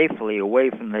kept safely away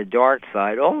from the dark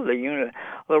side. All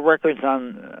the records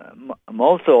on,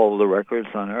 most all the records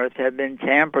on Earth have been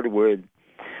tampered with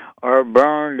or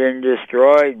burned and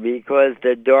destroyed because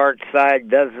the dark side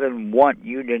doesn't want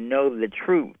you to know the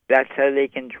truth. That's how they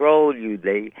control you.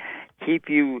 They keep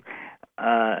you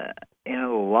in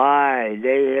a lie.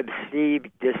 They have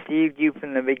deceived you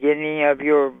from the beginning of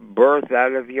your birth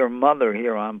out of your mother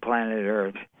here on planet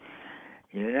Earth.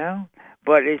 You know?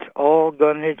 But it's all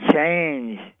going to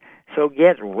change. So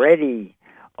get ready.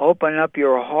 Open up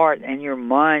your heart and your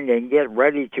mind and get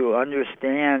ready to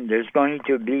understand. There is going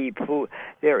to be full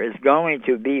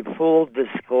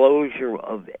disclosure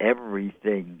of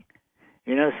everything.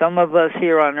 You know, some of us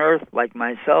here on Earth, like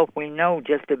myself, we know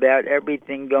just about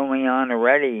everything going on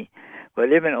already.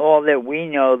 But even all that we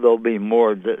know, there'll be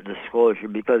more disclosure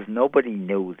because nobody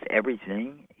knows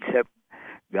everything except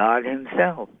God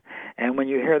himself. And when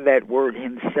you hear that word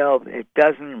himself, it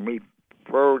doesn't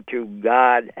refer to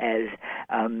God as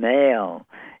a male.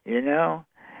 You know,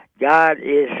 God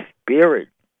is spirit.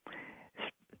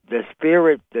 The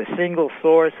spirit, the single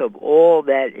source of all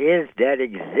that is, that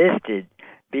existed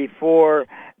before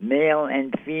male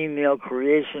and female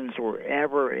creations were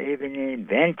ever even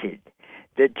invented.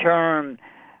 The term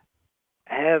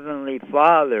Heavenly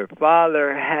Father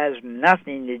has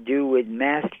nothing to do with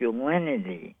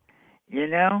masculinity. You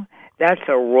know, that's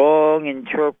a wrong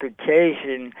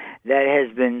interpretation that has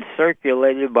been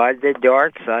circulated by the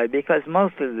dark side, because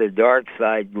most of the dark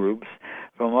side groups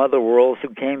from other worlds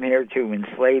who came here to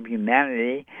enslave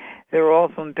humanity, they're all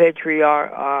from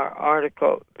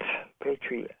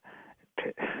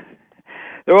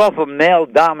they're all from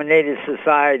male-dominated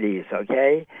societies,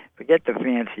 okay? Forget the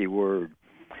fancy word.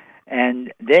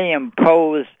 And they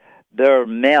imposed their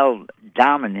male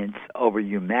dominance over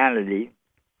humanity.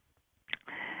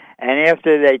 And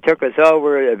after they took us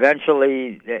over,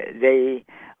 eventually they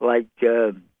like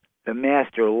the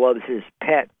master loves his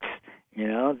pets. You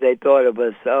know, they thought of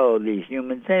us, these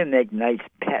humans, they make nice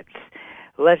pets.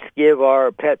 Let's give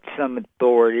our pets some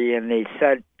authority, and they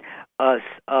set us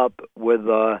up with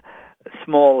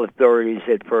small authorities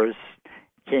at first,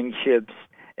 kingships,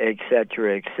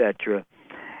 etc., etc.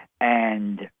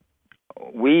 And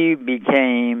we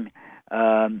became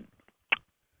conned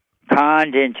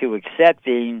into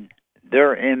accepting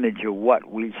their image of what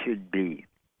we should be.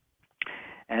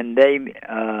 And they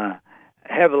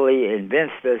heavily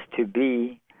convinced us to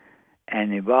be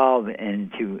and evolve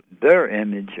into their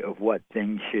image of what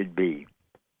things should be.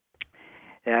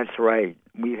 That's right.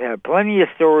 We've had plenty of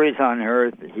stories on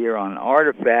Earth here on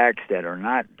artifacts that are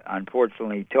not,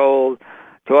 unfortunately, taught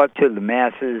to the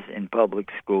masses in public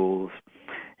schools.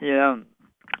 You know,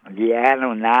 the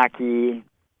Anunnaki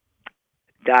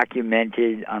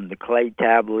documented on the clay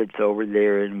tablets over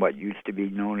there in what used to be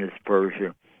known as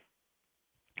Persia,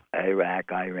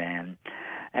 Iraq, Iran.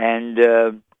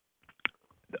 And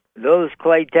those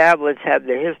clay tablets have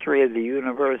the history of the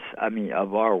universe,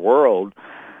 of our world,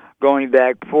 going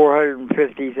back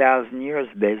 450,000 years,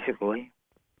 basically.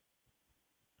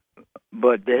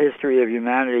 But the history of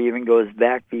humanity even goes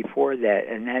back before that,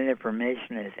 and that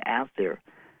information is out there.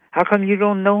 How come you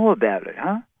don't know about it,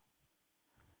 huh?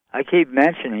 I keep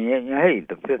mentioning it. Hey,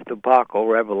 the fifth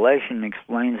apocalyptic revelation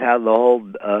explains how the whole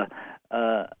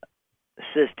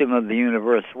system of the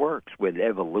universe works with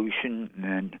evolution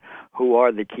and who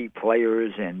are the key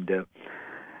players and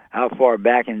how far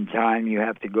back in time you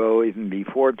have to go, even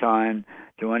before time,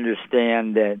 to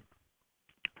understand that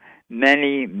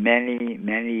many, many,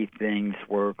 many things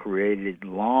were created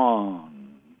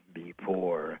long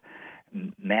before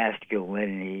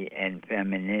masculinity and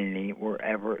femininity were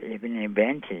ever even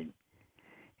invented.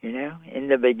 You know, in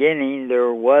the beginning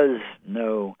there was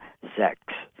no sex.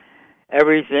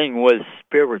 Everything was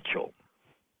spiritual.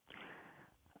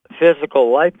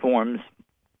 Physical life forms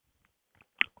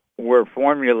were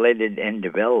formulated and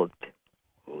developed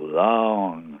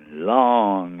long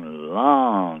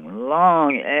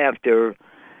after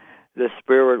the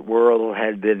spirit world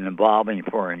had been evolving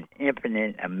for an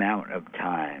infinite amount of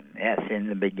time. Yes, in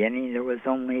the beginning there was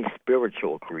only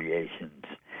spiritual creations.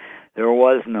 There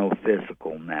was no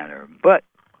physical matter. But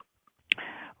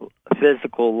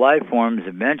physical life forms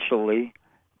eventually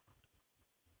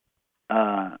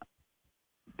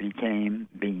became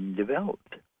being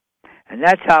developed. And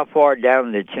that's how far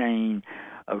down the chain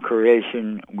of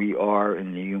creation we are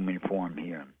in the human form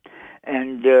here.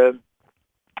 And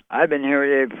I've been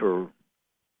hearing it for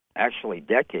actually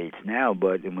decades now,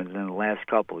 but within the last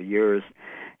couple of years,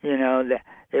 you know,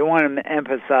 they want to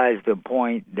emphasize the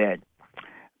point that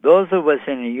those of us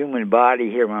in the human body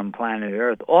here on planet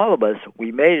Earth, all of us,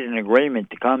 we made an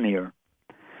agreement to come here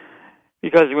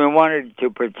because we wanted to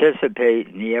participate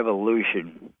in the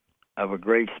evolution of a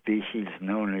great species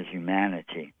known as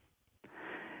humanity.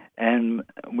 And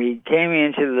we came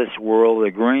into this world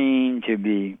agreeing to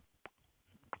be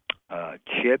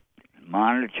chipped,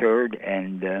 monitored,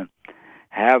 and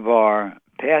have our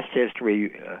past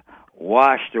history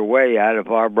washed away out of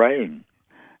our brain.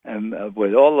 And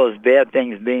with all those bad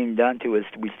things being done to us,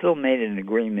 we still made an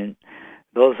agreement,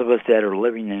 those of us that are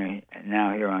living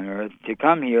now here on Earth, to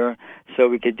come here so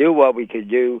we could do what we could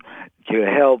do to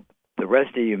help the rest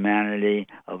of humanity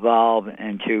evolve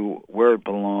into where it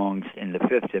belongs, in the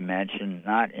fifth dimension,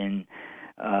 not in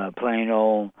plain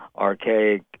old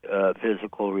archaic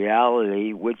physical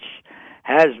reality, which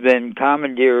has been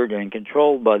commandeered and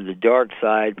controlled by the dark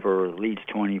side for at least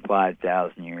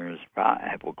 25,000 years.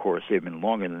 Of course, even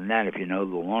longer than that if you know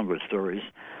the longer stories.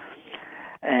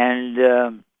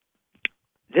 And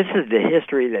this is the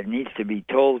history that needs to be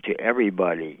told to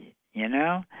everybody, you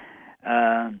know?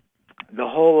 The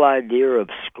whole idea of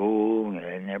school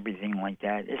and everything like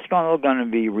that, it's all going to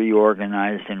be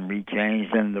reorganized and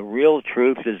rechanged, and the real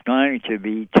truth is going to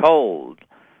be told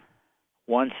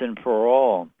once and for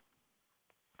all.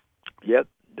 Yep,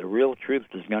 the real truth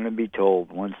is going to be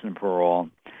told once and for all.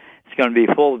 It's going to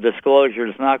be full disclosure.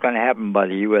 It's not going to happen by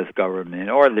the U.S. government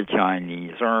or the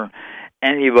Chinese or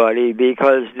anybody,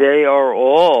 because they are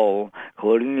all,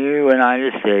 including the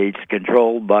United States,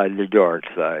 controlled by the dark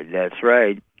side. That's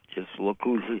right. Just look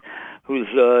who's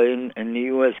in the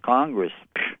U.S. Congress.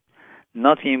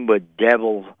 Nothing but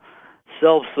devils,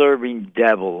 self-serving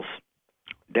devils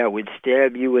that would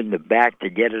stab you in the back to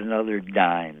get another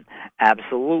dime.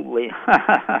 Absolutely.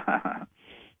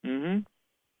 Mm-hmm.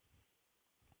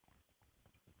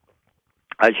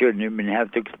 I shouldn't even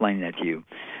have to explain that to you.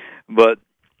 But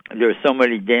there's so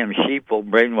many damn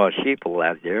brainwashed sheeple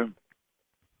out there.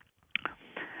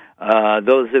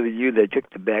 Those of you that took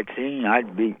the vaccine,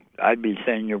 I'd be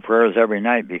saying your prayers every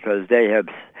night, because they have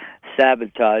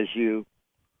sabotaged you.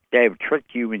 They have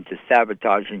tricked you into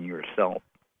sabotaging yourself,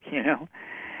 you know?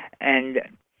 And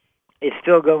it's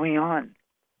still going on.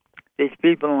 There's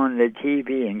people on the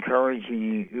TV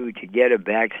encouraging you to get a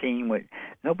vaccine.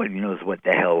 Nobody knows what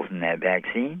the hell's in that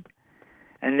vaccine.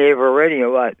 And they've already,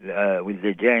 with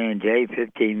the J&J,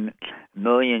 15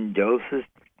 million doses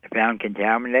found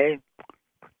contaminated.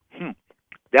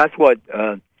 That's what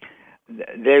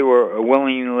they were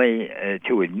willingly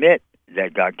to admit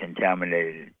that got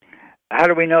contaminated. How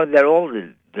do we know that all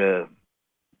the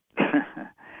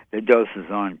doses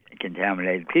aren't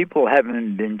contaminated? People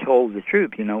haven't been told the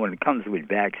truth, you know, when it comes with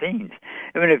vaccines.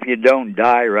 Even if you don't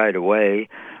die right away,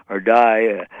 or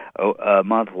die a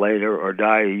month later, or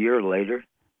die a year later,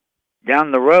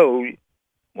 down the road,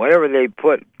 whatever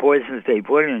poisons they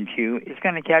put into you, it's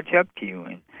going to catch up to you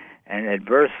and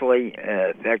adversely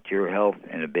affect your health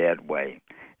in a bad way.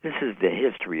 This is the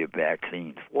history of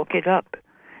vaccines. Look it up.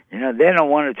 You know, they don't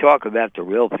want to talk about the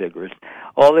real figures.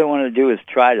 All they want to do is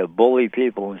try to bully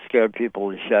people and scare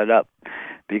people to shut up.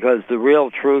 Because the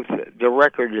real truth, the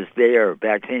record is there.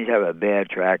 Vaccines have a bad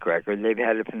track record. They've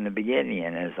had it from the beginning.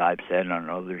 And as I've said on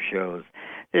other shows,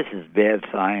 this is bad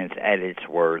science at its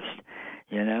worst,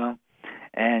 you know.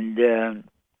 And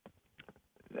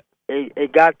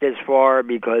it got this far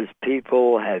because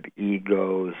people have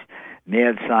egos.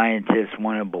 Mad scientists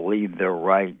want to believe they're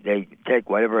right. They take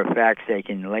whatever facts they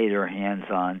can lay their hands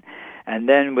on. And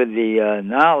then with the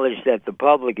knowledge that the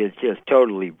public is just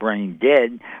totally brain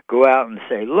dead, go out and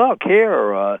say, look,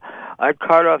 here, I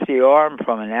cut off the arm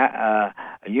from a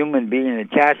human being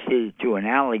attached to an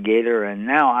alligator, and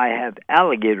now I have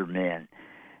Alligator Man.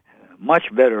 Much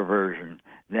better version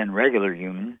than regular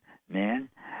human man.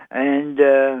 And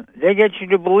they get you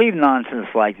to believe nonsense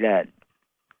like that.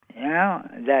 You know,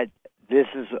 that this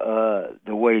is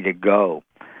the way to go.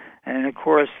 And of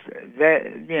course,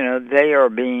 they are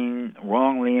being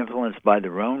wrongly influenced by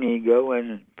their own ego,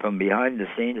 and from behind the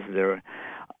scenes, they're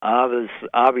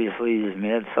obviously these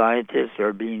mad scientists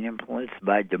are being influenced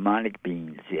by demonic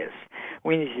beings. Yes,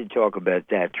 we need to talk about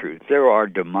that truth. There are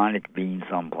demonic beings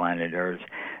on planet Earth,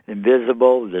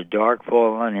 invisible, the dark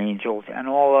fallen angels, and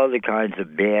all other kinds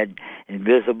of bad,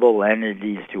 invisible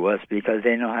entities to us, because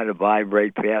they know how to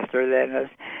vibrate faster than us.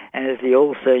 And as the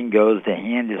old saying goes, the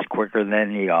hand is quicker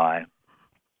than the eye.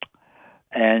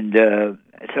 And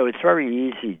so it's very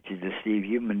easy to deceive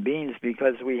human beings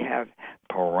because we have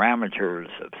parameters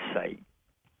of sight.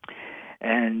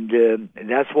 And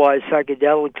that's why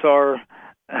psychedelics are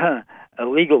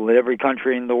illegal in every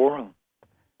country in the world,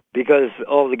 because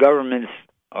all the governments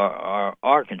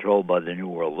are controlled by the New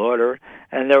World Order,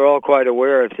 and they're all quite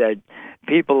aware of that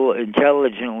people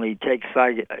intelligently take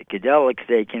psychedelics,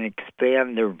 they can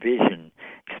expand their vision,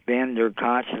 expand their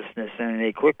consciousness, and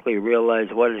they quickly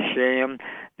realize what a shame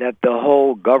that the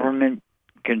whole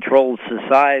government-controlled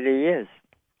society is.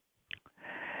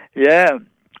 Yeah,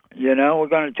 we're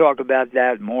going to talk about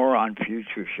that more on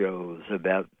future shows,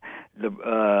 about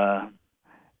the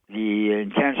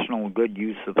intentional good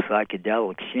use of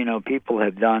psychedelics. People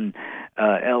have done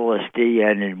LSD,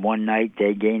 and in one night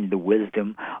they gained the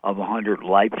wisdom of 100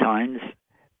 lifetimes.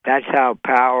 That's how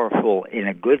powerful, in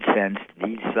a good sense,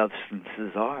 these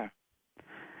substances are.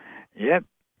 Yep.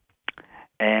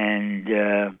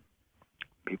 And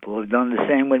people have done the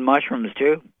same with mushrooms,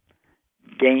 too.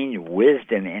 Gained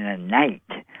wisdom in a night,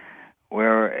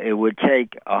 where it would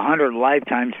take 100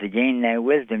 lifetimes to gain that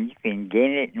wisdom. You can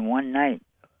gain it in one night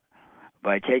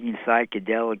by taking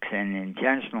psychedelics and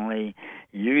intentionally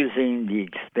using the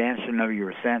expansion of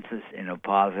your senses in a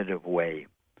positive way.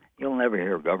 You'll never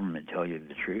hear government tell you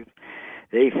the truth.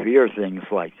 They fear things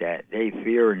like that. They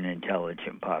fear an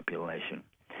intelligent population.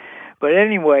 But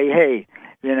anyway, hey,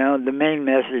 the main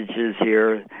message is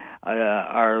here.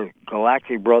 Our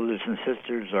galactic brothers and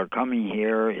sisters are coming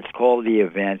here. It's called The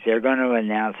Event. They're going to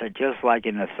announce it just like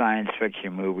in a science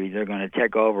fiction movie. They're going to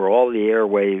take over all the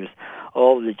airwaves,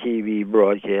 all the TV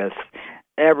broadcasts,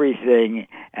 everything,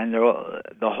 and the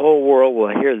whole world will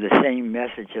hear the same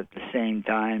message at the same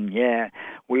time. Yeah,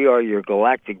 we are your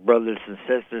galactic brothers and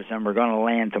sisters, and we're going to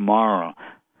land tomorrow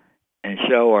and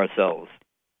show ourselves.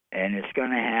 And it's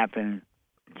going to happen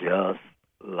just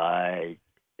like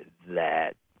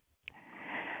that.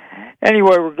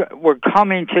 Anyway, we're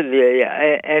coming to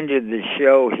the end of the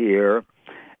show here,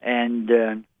 and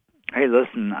hey,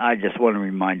 listen, I just want to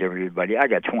remind everybody, I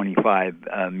got 25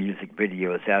 music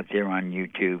videos out there on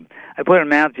YouTube. I put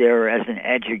them out there as an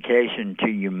education to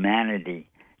humanity.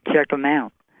 Check them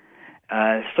out.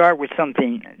 Start with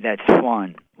something that's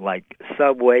fun, like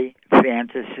Subway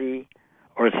Fantasy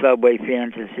or Subway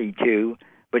Fantasy 2,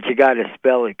 but you got to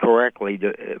spell it correctly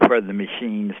for the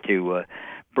machines to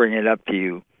bring it up to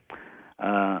you.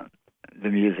 The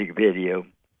music video.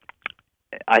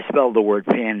 I spelled the word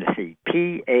fantasy,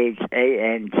 P-H-A-N-T-E-S-Y.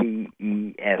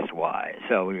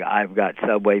 So I've got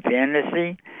Subway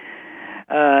Fantasy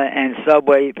and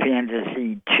Subway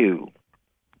Fantasy 2.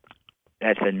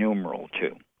 That's a numeral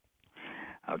 2.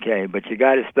 Okay, but you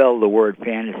got to spell the word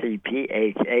fantasy,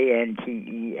 P-H-A-N-T-E-S-Y.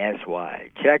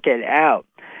 Check it out.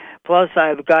 Plus,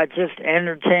 I've got just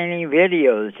entertaining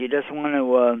videos. You just want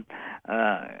to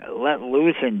let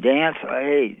loose and dance.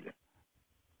 Hey,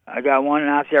 I got one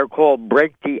out there called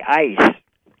Break the Ice.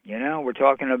 We're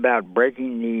talking about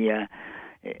breaking the,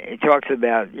 it talks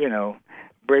about,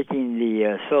 breaking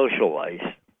the social ice.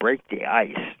 Break the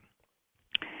ice.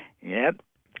 Yep.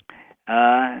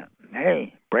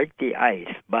 Hey, Break the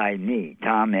Ice by me,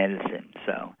 Tom Edison.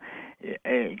 So,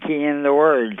 key in the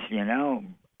words,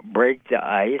 break the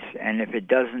ice, and if it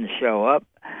doesn't show up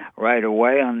right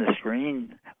away on the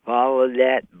screen, follow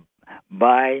that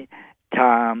by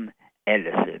Tom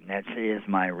Edison. That is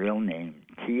my real name,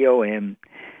 T-O-M-E-D-I-S-O-N.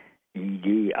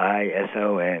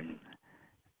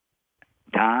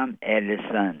 Tom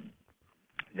Edison.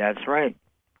 That's right.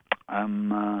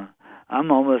 I'm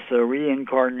almost a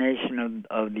reincarnation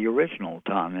of the original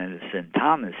Tom Edison,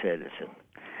 Thomas Edison.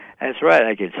 That's right.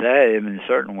 I could say him in a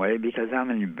certain way because I'm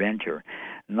an inventor,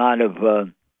 not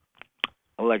of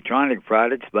electronic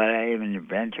products, but I am an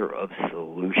inventor of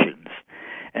solutions.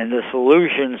 And the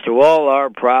solutions to all our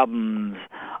problems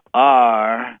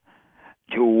are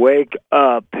to wake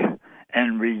up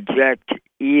and reject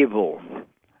evil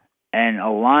and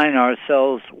align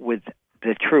ourselves with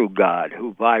the true God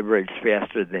who vibrates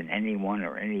faster than anyone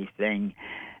or anything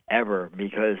ever,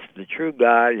 because the true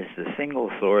God is the single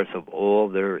source of all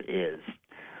there is.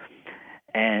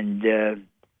 And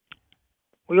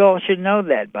we all should know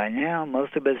that by now.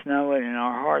 Most of us know it in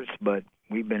our hearts, but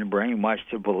we've been brainwashed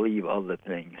to believe other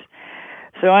things.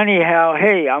 So anyhow,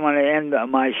 hey, I'm going to end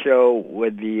my show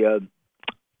with the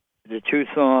two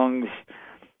songs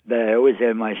that I always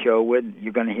end my show with.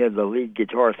 You're going to hear the lead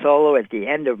guitar solo at the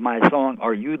end of my song,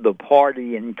 Are You the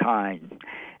Partying Kind?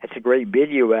 It's a great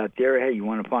video out there. Hey, you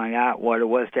want to find out what it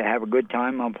was to have a good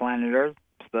time on planet Earth,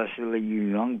 especially you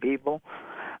young people,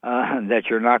 that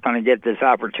you're not going to get this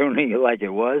opportunity like it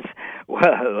was,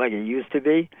 like it used to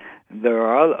be. There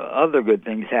are other good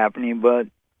things happening, but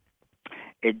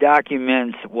it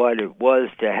documents what it was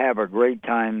to have a great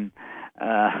time,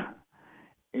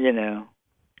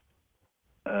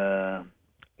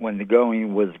 when the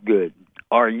going was good.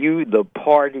 Are you the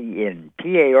party in?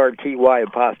 P-A-R-T-Y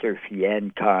apostrophe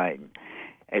N kind.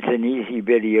 It's an easy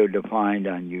video to find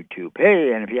on YouTube.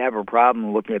 Hey, and if you have a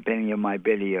problem looking at any of my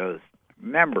videos,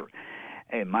 remember,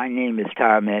 hey, my name is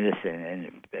Tom Edison,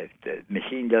 and if the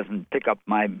machine doesn't pick up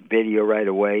my video right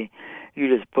away,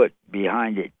 you just put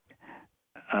behind it,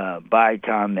 by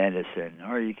Tom Edison,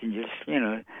 or you can just,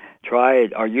 try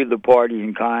it. Are you the party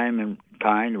in kind?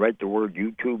 Write the word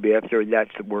YouTube after.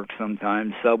 That works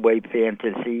sometimes. Subway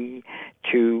Fantasy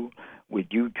 2 with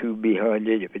YouTube behind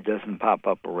it if it doesn't pop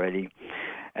up already.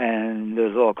 And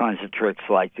there's all kinds of tricks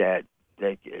like that.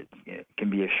 That it can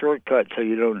be a shortcut so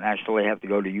you don't actually have to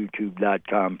go to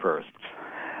youtube.com first.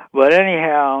 But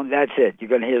anyhow, that's it. You're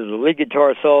going to hear the lead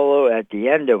guitar solo at the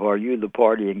end of Are You the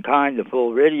Party in Kind. The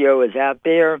full video is out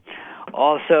there.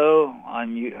 Also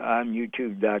on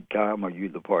youtube.com, Are You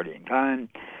the Party in Kind.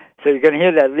 So you're going to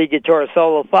hear that lead guitar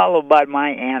solo followed by my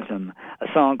anthem, a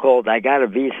song called I Gotta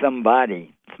Be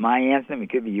Somebody. It's my anthem. It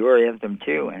could be your anthem,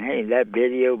 too. And, hey, that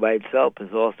video by itself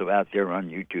is also out there on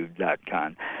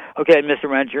youtube.com. Okay, Mr.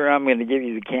 Ventura, I'm going to give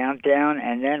you the countdown,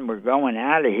 and then we're going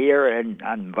out of here, and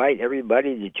I invite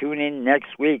everybody to tune in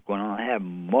next week when I'll have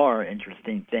more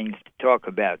interesting things to talk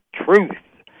about. Truth.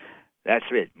 That's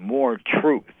it. More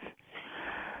truth.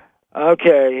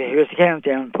 Okay, here's the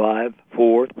countdown. 5,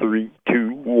 4, 3,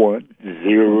 2, 1,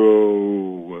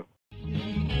 0.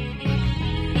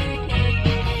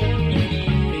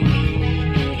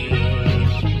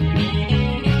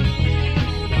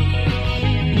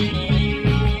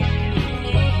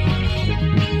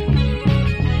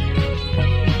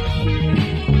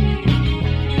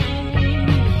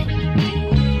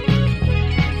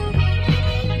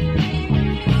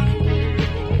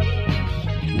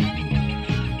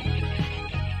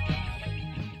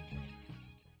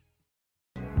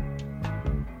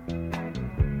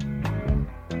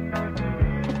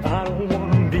 I don't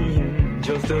wanna be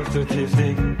just a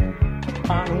statistic.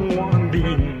 I don't wanna be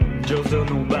just a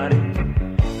nobody.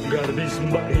 Gotta be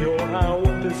somebody or I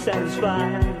won't be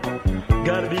satisfied.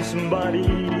 Gotta be somebody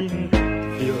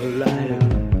to feel alive.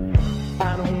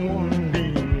 I don't wanna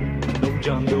be no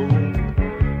John Doe.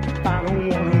 I don't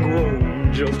wanna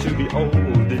grow just to be old.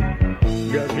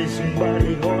 Gotta be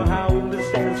somebody or I won't be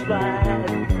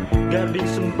satisfied. Gotta be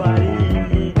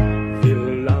somebody feel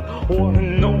alive. Wanna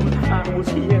know I was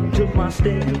here, took my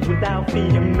stand without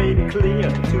fear, made it clear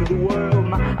to the world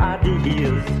my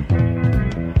ideas.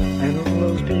 And all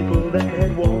those people that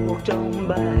had walked on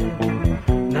by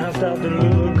now stopped and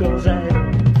looked, cause I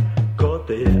caught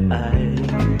their eye.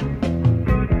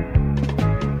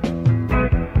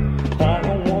 I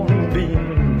don't wanna be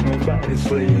nobody's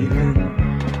slave.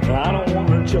 I don't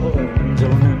wanna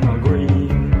join in my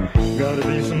grave. Gotta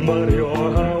be somebody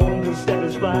or I won't be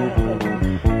satisfied.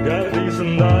 Gotta be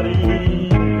somebody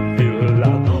feel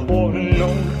alive. Wanna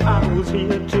know I was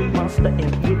here, took my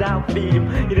stand without fear,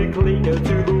 made it clear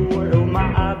to the